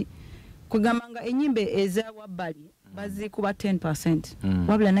nga si kugamba nga enyimbe eza wabbali bazikuba 10%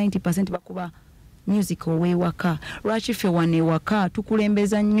 wabula 90% bakuba music owewaka lwaki ffe wane waka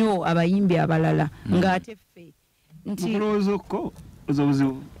tukulembeza nnyo abayimbi abalala ng'ate ffe nti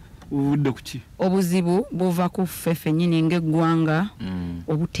obuzibu buva ku ffe ffennyini ng'eggwanga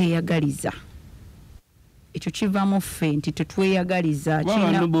obuteeyagaliza ekyo kiva mu ffe nti tetweyagaliza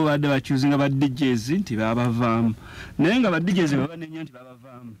bano bo badde bakyuzinga ba DJs nti babavaamu naye nga ba DJs babanenya nti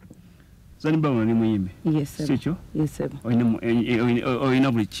babavaamu Zanie Brown ni muyimbe sikyo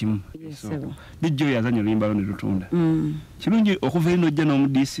oyina buli kimu DJ yazanya oluyimba lwo ne lutunda kirungi okuva eno ojja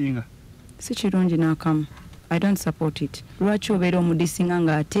n'omudiisinga si kirungi n'akamu I don't support it lwaki obeera omudiisinga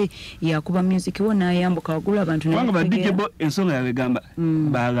ng'ate yakuba music wo n'ayambuka wagulu abantu kubanga ba DJ bo ensonga yawe gamba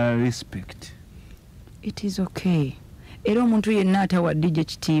baagala respect. It is okay. Era omuntu yenna atawa DJ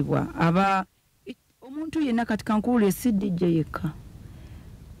kitiibwa aba omuntu yenna kati kankuule si DJ yekka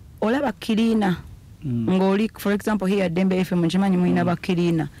olaba Kirina ng'oli for example here at Dembe FM nkimanyi muyina ba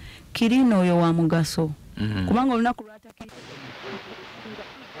Kirina oyo wa mugaso kubanga olunaku lwataki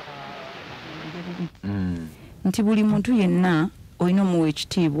nti buli muntu yenna olina omuwa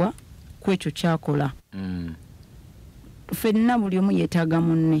ekitiibwa ku ekyo kyakola ffenna buli omu yeetaaga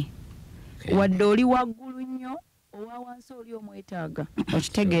munne wadde oli waggulu nnyo owa wansi oli omwetaaga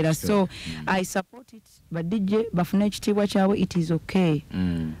okitegeera so I support it but DJ bafuna ekitiibwa kyabwe it is okay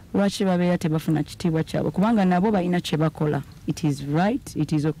lwaki babeera tebafuna kitiibwa kyabwe kubanga nabo balina kye bakola it is right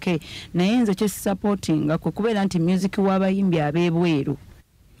it is okay naye nze kyesupportinga kwe kubeera nti music w'abayimbi ab'ebweru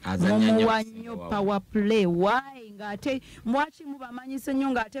mumuwa nnyo power play why ng'ate mwaki mubamanyise nnyo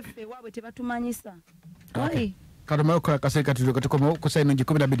ng'ate ffe waabwe tebatumanyisa why Karumayo kwa kaseka tulikoma kusaino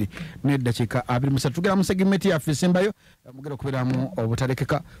 12 n'eddakiika 23 tugera mu segment ya Fisimbayo mugera kubera mu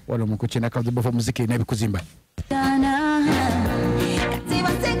obutalekeka wano mu kuchina ka Bitufu muziki n'ebikuzimba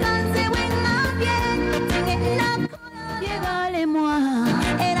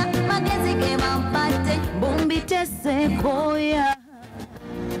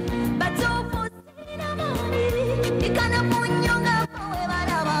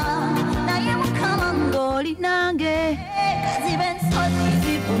nange kaziben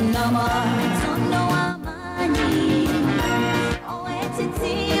soti punama sono amani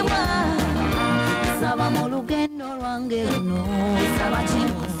owetitiwa saba mu lugendo lwange luno saba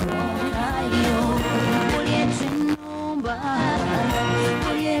kimusokayo buli ekinnumba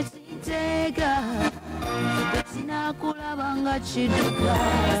buli ekitega ekinakulaba nga kiduka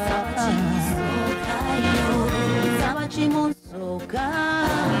saba kimusokayo saba kimusoka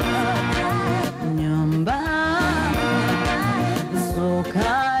nyamba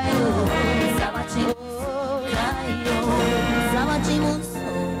sokayo sabachi sokayo sabachi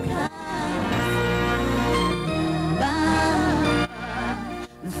sokayo ba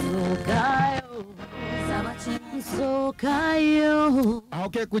sokayo sabachi sokayo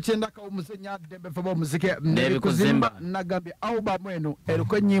okay kuchenda ka umuzenya Dembe FM muziki n'ebikuzimba nagambye auba mwenu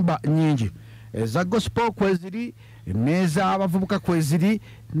eliko nyimba nyingi eza gospel kweziri neza abavubuka kweziri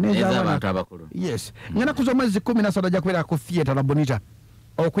neza abantu abakulu yes ngana kuzo mwezi 17 ajja kubera ku theater la Bonita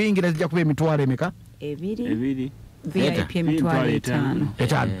okuyingira zijja kuba emitwalo emeka ebiri VIP emitwalo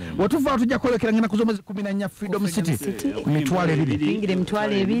 5 watuva tujja kwolekera ngana kuzo mwezi 14 Freedom City emitwalo 2 ingire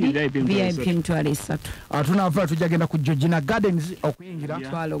emitwalo 2 VIP emitwalo 3 atuna afa tujja genda ku Georgina Gardens okuyingira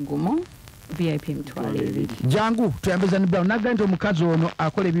emitwalo gumo VIP emitwalo 2 jangu tuyambeza ni Brown nagante omukazi ono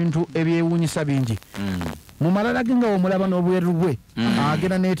akola ebintu ebyewunyisa bingi mu malala genga omulaba n'obweru bwe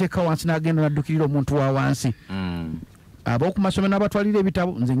agenda neeteka wansi n'agenda naddukirira omuntu wa wansi ab'oku masomero n'abatwalira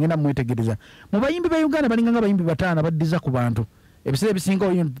ebitabo nze ngenda mwetegereza mu bayimbi ba Uganda balinga nga bayimbi 5 baddiza ku bantu ebiseera ebisinga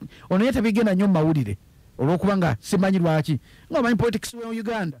ono ye tebigenda nnyo mu mawulire olw'okuba nga simanyi lwaki ng'abamanyi politics wa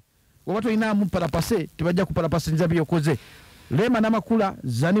Uganda oba tolinaamu parapase tebajja kuparapasinza byokoze Lema Namakula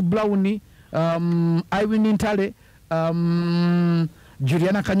Zanie Brown Irene Ntale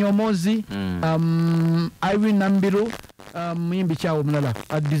Juliana Kanyomozi Irene Nambiru muyimbi kyawo mulala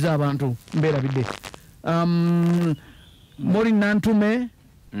addiza abantu mbeera bidde Mori Nantume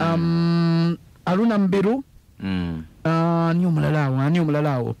Aruna Mbiru Ani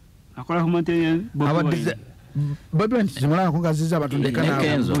omulalawo. Akola humanitarian Bobi Wine zimulala kungaziza abantu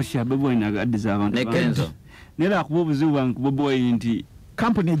ndekana. Bobi Wine agadiza abantu. Nekenzo. Nera kububuzibu bantu Bobi Wine nti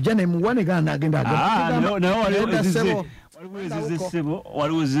Company jane muwane gana agenda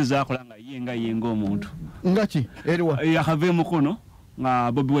waliwo ziza akolanga yenga omuntu. Ngachi eriwa. Yakave mukono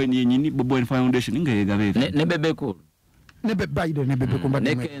nga Bobi Wine yenyini Bobi Wine Foundation nga yegabe. Ne bebe cool. Ne bebe kumba.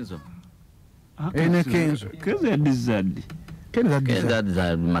 Nekenzo. Nekenzo. Kenzo ya dizadi. Kenzo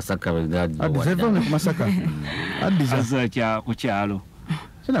za masaka wegadi. Adizeva ne masaka. Adiza kya kukyalo.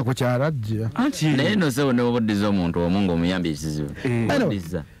 Sina kukyala ajja. Neno se ono obodiza omuntu omungo omuyambi isizibu.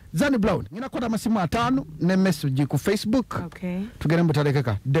 Obodiza. Zanie Brown, ngina kwata masimu 5 ne message ku Facebook. Okay. Tugere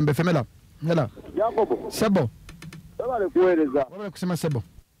mutalekeka. Dembe femela. Hela. Yakuba. Sebo. Sabale kueleza. Wabale kusema Sebo.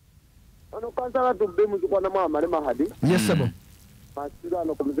 Ano kansala tubbe muzikwana mama ne mahadi. Yes Sebo. Masira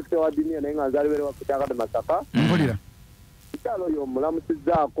no komuzikite wa dini na inga nzali wele wakutaka de masaka. Mpulira. Kitalo yo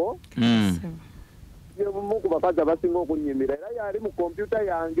mulamusizaako. Mungu bakaza basinga okunyimira era yali mu computer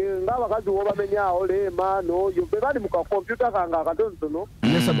yange nga bakazi wo bamenyaawo leema n'oyo be bali mu ka computer kange akatontono.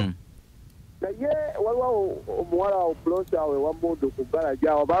 Yes Sebo. Naye waliwo omuwala awo Pulonsi awe wa Mondo ku garaji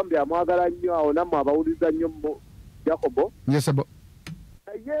awo bambi amwagala nnyo awo nammwe abawuliza nnyo Djjacob. Yes Sebo.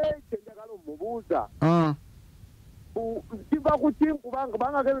 Naye kyenjagala omubuuza. Kiva ku ki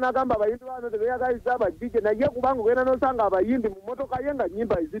kubanga genda n'agamba abayimbi bano tebeyagaliza abajije naye kubanga ogenda n'osanga abayimbi mu mmotoka ye nga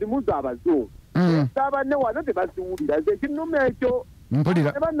nnyimba zirimu z'abazungu. Sabanne wano tebaziwulira nze ekinnuma ekyo.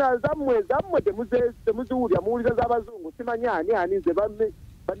 Mpulira. Bana zammwe temuziwulira muwulira z'abazungu simanyi ani nze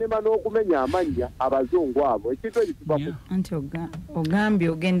banema n'okumenya amannya abazungu abo ekintu ekikiva ku. Anti ogambye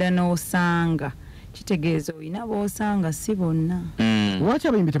ogenda n'osanga kitegeeza olina b'osanga si bonna. Lwaki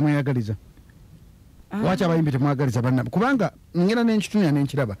abayimbi temweyagaliza? Lwaki abayimbi temwagaliza banna kubanga ngenda n'ekitunya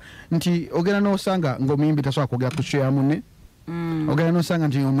n'enkiraba nti ogenda n'osanga ng'omuyimbi tasobola kwogera ku show ya munne. Ogenda n'osanga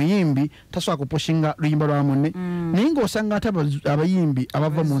nti omuyimbi tasobola kupushinga luyimba lwa munne naye ng'osanga ate abayimbi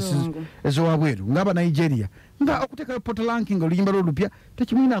abava mu nsi ez'owabweru ng'aba Nigeria nga okuteekayo potolanking oluyimba lw'olupya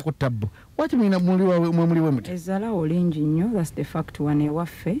tekimwinaako ttabbo lwaki mwemuliwe muti ezala olingi nnyo that's the fact wane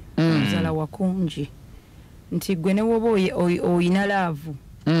ewaffe ezala wakungi nti gwe ne woba oyina laavu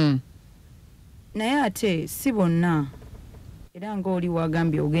naye ate si bonna era ng'oli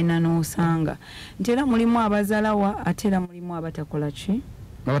wagambye ogenda n'osanga nti era mulimu abazalawa ate era mulimu abatakola ki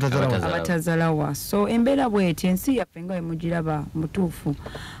abatazalawa so embeera bw'eti ensi yaffe nga bwe mutuufu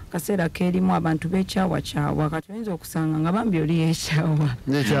kaseera keerimu abantu beekyawa kati oyinza okusanga nga bambi oli yeekyawa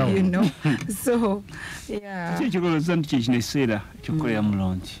you know so yeah kiki ekikoloza nti kyekino ekiseera ekyokukolera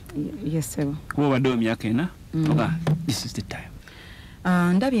mulungi yesebo kuba obaddewo emyaka ena oga this is the time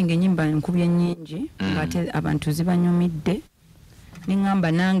ndabye ng'ennyimba nkubye nnyingi ng'ate abantu zibanyumidde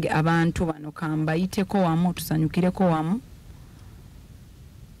ningamba nange abantu bano kambayiteko wamu tusanyukireko wamu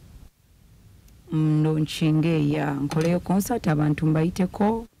nshinge ya nkoleyo concert abantu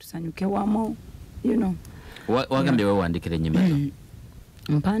mbayiteko tusanyuke wamu you know wagambye wewandikira ennyimba zo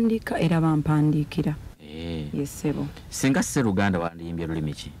mpandika era bampandikira yesebo singa se Luganda wandiyimbye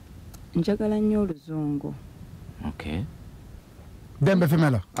lulimi ki njagala nnyo oluzungu okay Dembe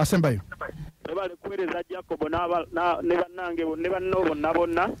femela asembayo bale kueleza Djjacob ne bannange ne bannobo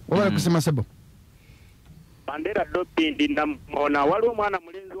nabonna obale kusema Sebo Bandera Dopindi ndamona waliwo mwana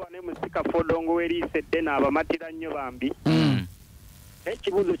mulenzi wane musika fodongo werise dena abamatira nnyo bambi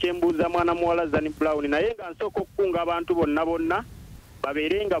ekibuzo kyembuuza mwana muwala Zanie Brown naye nga nsooka okukunga abantu bonna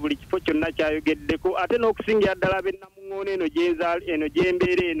babeerenga buli kifo kyonna kyayogeddeko ate n'okusingira ddala bennamuŋŋoona eno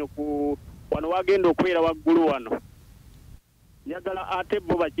gyembeera eno ku wano wagenda okubeera waggulu wano njagala ate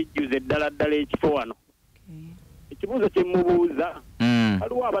bo bakijjuze ddala ekifo wano ekibuuzo kye mubuuza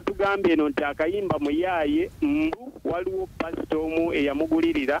waliwo abatugambye eno nti akayimba muyaaye mbu waliwo pasita omu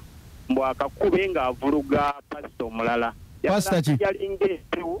eyamugulirira mbu akakube ng'avuluga pasita omulala yalinga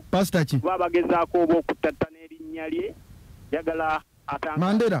entewu kuba bagezaako oba okutattana erinnya lye njagala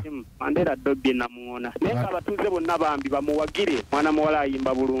Mandera Dobye namuŋona naye nga abatuuze bonna bambi bamuwagire mwana muwala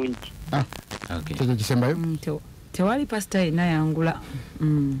ayimba bulungi ekyo kisembayo tewali pasita yenna yangula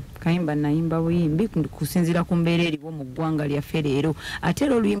kayimba nayimba buyimbi kusinzira ku mbeera eriwo mu ggwanga lyaffe leero ate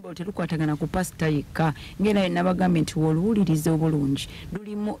era oluyimba terukwatagana ku pasita yekka ngera yenna bagambye nti woluwulirize obulungi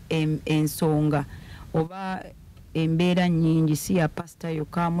lulimu ensonga oba embeera nnyingi si ya pasita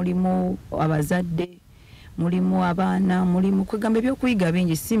yokka mulimu abazadde mulimu abaana mulimu kwegamba ebyokuyiga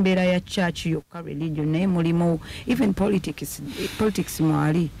bingi si mbeera ya church yokka religion naye mulimu even politics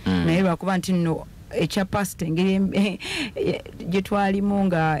mwali naye lwakuba nti nno ekyapasite engeri gye twalimu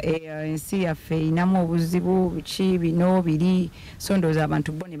nga ensi yaffe erinamu obuzibu biki bino biri so ndowooza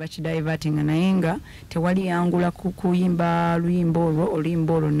abantu bo ne bakidivertinga naye nga tewali yangula kuyimba oluyimba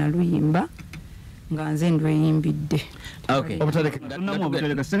olwo naluyimba nga nze ndweyimbidde.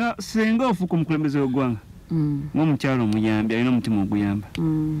 Senga ofuuka omukulembeze w'eggwanga ng'omukyalo omuyambi alina omutima oguyamba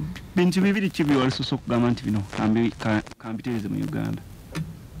bintu bibiri ki byewalisosa okugamba nti bino kambitereeze mu Uganda?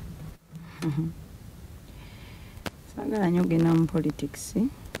 Saagala nnyo okugenda mu politics.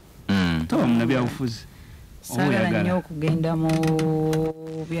 Toba muna byabufuzi. Saagala nnyo okugenda mu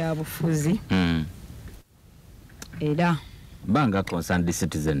byabufuzi. Era banga concerned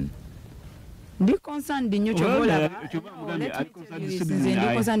citizen. Ndi concerned nnyo kyobola. Ndi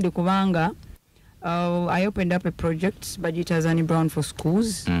concerned kubanga I opened up a project budget Zanie Brown for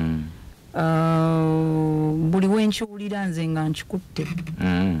schools. Buli wenkiwulira nze nga nkikutte.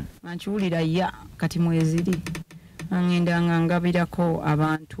 Nga nkiwulira ya kati mweziri. Ngenda nga ngabirako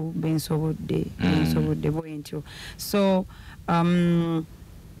abantu bensobodde bwentyo. So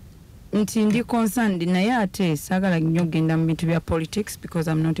nti ndi concerned naye ate saagala nnyo okugenda mu bintu bya politics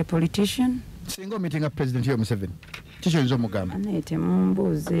because I'm not a politician. Singa meeting up President yo Museveni. Kisho nzo mugamba. Anete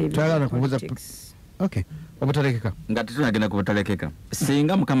mumbuze. Twagala kubuza. Okay. Obutalekeka. Nga tunagenda ku butalekeka.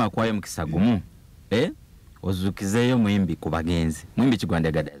 Singa mukama akwaye mukisa gumu. Ozukizeyo muyimbi ku bagenzi. Muyimbi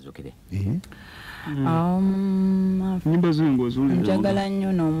Kigwanda gada yazukire. Nyimbo zingo zuli. Njagala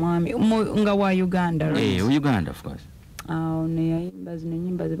nnyo n'omwami nga wa Uganda. Right? Uganda of course. Ne yayimba zino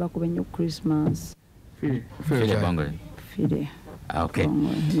nyimba ze bakuba nnyo Christmas. Fire bongo. Fire. Okay.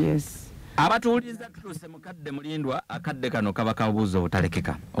 Bongo, yes. Abatuuliza tuluse mukadde mulindwa akadde kano kaba kabuuzo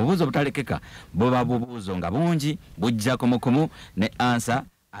obutalekeka. Obuuzo obutalekeka buba bubuuzo nga bungi bujja kumukumu ne answer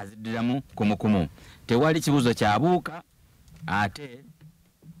aziddiramu kumukumu. Tewali kibuuzo kyabuuka ate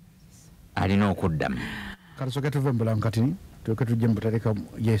alina okuddamu. Katusoke tuve mbulankati tuke tujje mu butaleka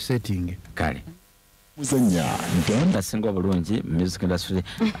ye setting. Kale. Muzanya Uganda singa obulungi music industry.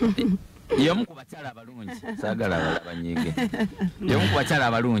 Yomu ku bakyala abalungi saagala abanyige. Yomu ku bakyala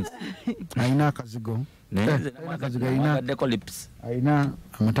abalungi ayina akazigo. Akazigo ayina decolips. Ayina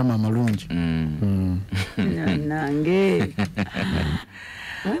amatama amalungi. Nange.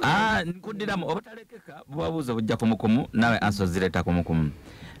 Nkudiramu obutalekeka bubabuuza bujja kumukumu nawe answer zireta kumukumu.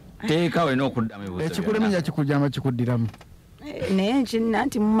 Teeka olina okuddamu ebibuuzo. Ekikulemenya kikujjama kikuddiramu. Naye nkinna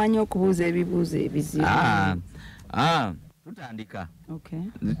nti mumanyi okubuuza ebibuuzo ebizibu. Tutandika. Okay.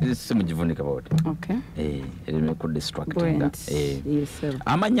 Simugivunika bote. Okay. Elime ku distractinga. Yes.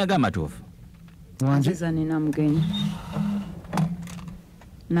 Amanya gamatufu. Wanje Zanie namugenyi.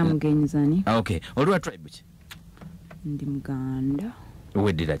 Namugenyi Zanie. Okay. Olwa tribe ki? Ndi Muganda.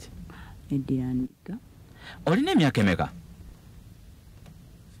 Weddira ki? Eddira Ndiga. Olina emyaka emeka?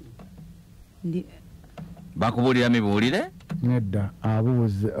 Ndi bakubuulira mibuulire? nedda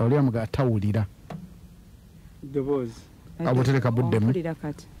abuuze oli amuga atawulira. Dobozi. Abotereka buddemu. Awulira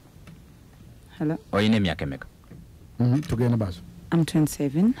kati. Hello. Olina emyaka emeka? Tugenda baso. I'm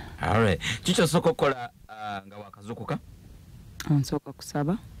 27. Alright. Kicho soko kola nga wakazukuka? Nsooka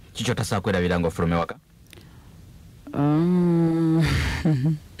kusaba. Kicho tasaa kwerabira nga ofuluma ewaka?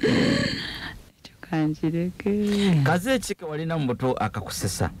 Tukanjireke. Kaze chike walina mu buto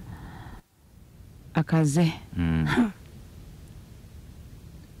akakusesa? Akaze.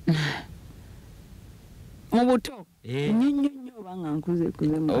 Mu buto? Nnyo banga nkuze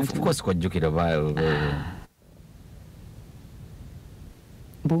mu Of course kojjukira bayo.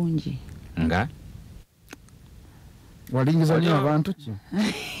 Bungi. Nga? Walingiza nnyo abantu ki?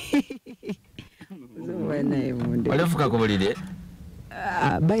 Walifuka ku buliri?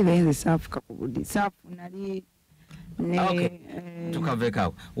 Bayiba yenze saafuka ku buliri. Saafu nali ne... Okay.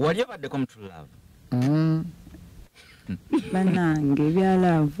 Tukaveekaawo. Wali obaddeko mu True Love? Bannange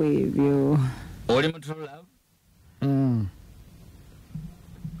ebyalaavu ebyo. Oli mu True Love?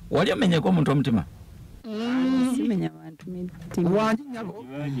 Wali omenyeko omuntu omutima? Simenya bantu mitima. Wanji nyalo?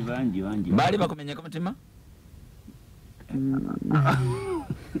 Bangi. Baali bakumenyeko omutima?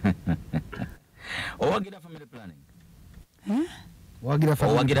 Owagira family planning? Wagira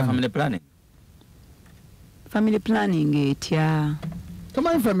family planning? Family planning etya.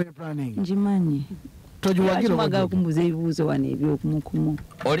 Tomanyi family planning? Njimanyi. Tojiwagira wagira kumbuza ebibuuzo wano ebyokumukumu.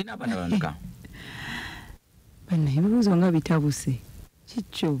 Olina abaana bameka? Bana ebibuuzo nga bitabuse.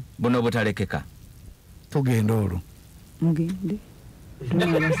 Kikyo. Buno obutalekeka? Tugenda olwo. Mugende.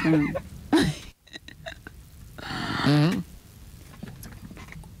 Tumabasanga.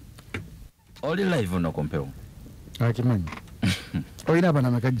 Oli live no kompewo? Akimanyi. Olina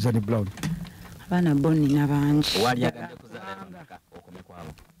abaana meka Zanie Brown? Abaana bonni nabangi. Wali agadde kuzaala meka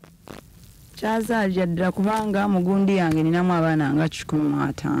okumikwabo? kyazaalira ddala kubanga mugundi yange ninamu abaana nga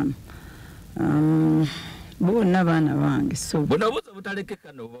 15 bonna baana bange so buno obuuzo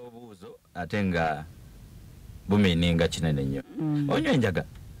butalekeka n'obuuzo ate nga bumiininga kinene nnyo onywa enjaga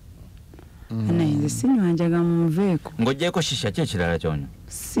naye nze sinywa njaga munveeko ng'oggyeko shisha ki ekirala kyonywa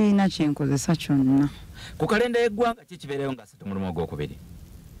siina kyenkozesa kyonna ku kalenda y'eggwanga ki kibeereyo nga 3 mulumu ogwokubiri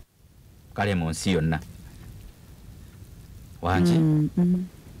kale mu nsi yonna wangi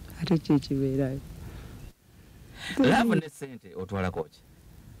ate kyekibeerayo laavu ne ssente otwalako ki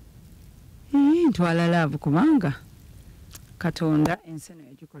ntwala laavu kubanga katonda ensi eno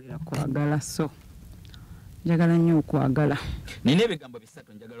yagikolera kwagala so njagala nnyo okwagala nina ebigambo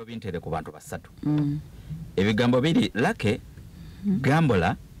 3 njagala obintere ku bantu 3 ebigambo biri lake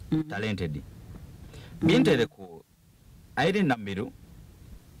gambola talented bintere ku Irene Nambiru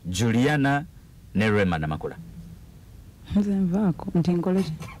Juliana ne Rema Namakula nze nvaako nti nkole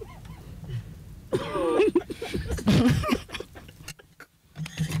ki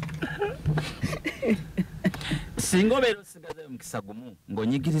singa obeera osigazeyo mukisa gumu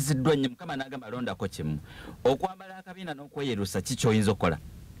ng'onyigiriziddwa nnyo mukama n'agamba londako kimu okwambala akabiina n'okweyerusa ki ky'oyinza okukola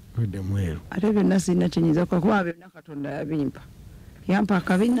ate byonna sirina kyenyinza kukola kuba byonna katonda yabimpa yampa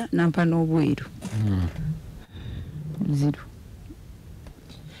akabiina nampa n'obweru ziro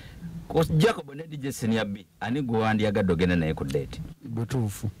Djjacob ne DJ Senior B ani gwe wandyagadde ogenda naye ku date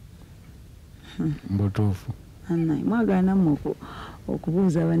butuufu anayi mwagala nammwe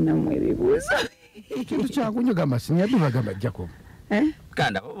okubuuza bannammwe ebibuuzo kintu kyakunyoga Senior B bagamba Djjacob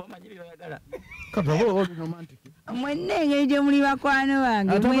kanda omanyi byoyagala kapa oli romantic mwenna engeri gye muli bakwano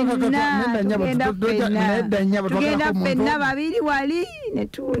bange tugenda ffenna babiri wali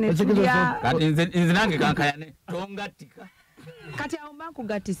netulya kati nze nange kankayane tongattika kati awo mba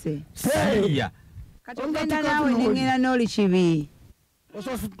nkugattise seya kati ogenda naawe nengenda n'oli kibi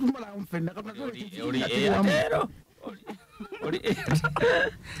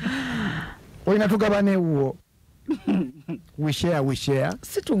olina tugabana ewuwo we share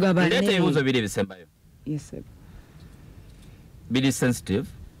situgabane leeta ebibuuzo biri ebisembayo biri sensitive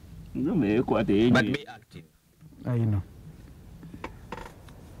but be active I know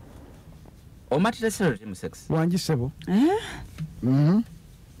omatira celebrity mu sex wangi sebo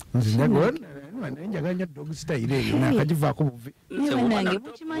njagala nnyo dog style eyo nakagivaako buvi bannange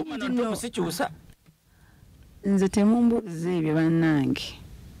mukimanyi nti musikyusa nze temumbuuza ebyo bannange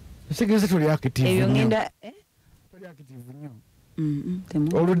esigeze tuli active ebyo ngenda tuli active nnyo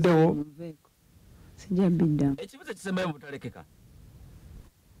oluddewo sijja biddamu ekibuzo kisembayo mu butalekeka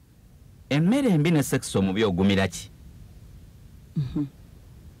emmere embi ne sex omubi ogumira ki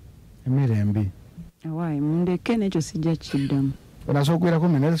emmere embi awaayi mundeke nekyo sijja kiddamu olasobola okubeerako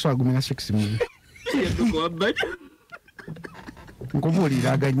mina so agumira sex mubi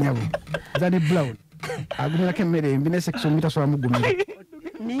nkubuulira aganyabo Zanie Brown agumirako emmere embi ne sex omubi tasobola mugumira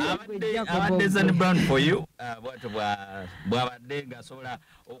abadde Zanie Brown for you bwatyo bwabadde ng'asobola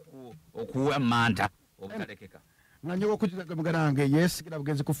okuwa manta obutalekeka nga nyoba okukizaga muganange yes kira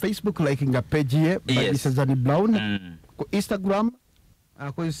bugenzi ku Facebook like nga page ye bagisa Zanie Brown ku Instagram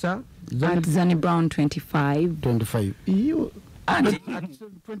akozesa Zanie Brown 25 iyo ati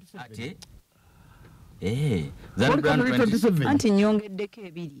Zanie Brown 27 anti nyongeddeko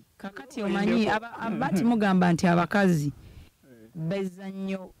ebiri kakati omanyi abati mugamba nti abakazi beza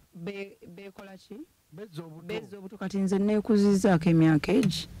nnyo bekola ki beza obuto kati nze neekuzizaako emyaka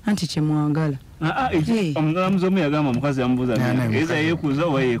egi anti kyemwagala omulamuzi omu yagamba omukazi yamubuuza eza yeekuuza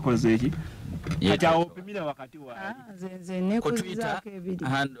oba yeekoze eki kati awo opimira wakati nze neekuzizaako ebiri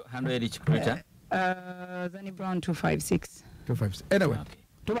hando eri kipulita Zanie Brown 256 anyway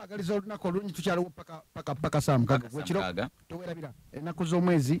tubagaliza olunaku olungi tukyaliwo paka saa mukaga gwekiro towerabira ennaku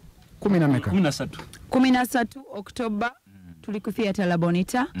z'omwezi 13 Oktoba tuli ku Theatre La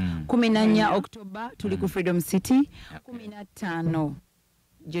Bonita 14 Oktoba tuli ku Freedom City 15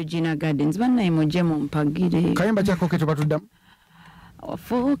 Georgina Gardens bannaye mujje mumpagire kayimba kyako ke tubatuddamu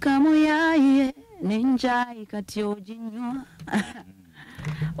wafuuka muyaye n'enjayi kati oginywa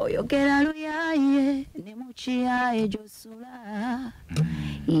oyogera luyaye ne mukiyaye gy'osula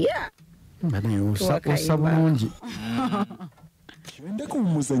osa bulungi Twende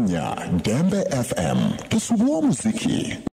kumuzanya Dembe FM tusubwa muziki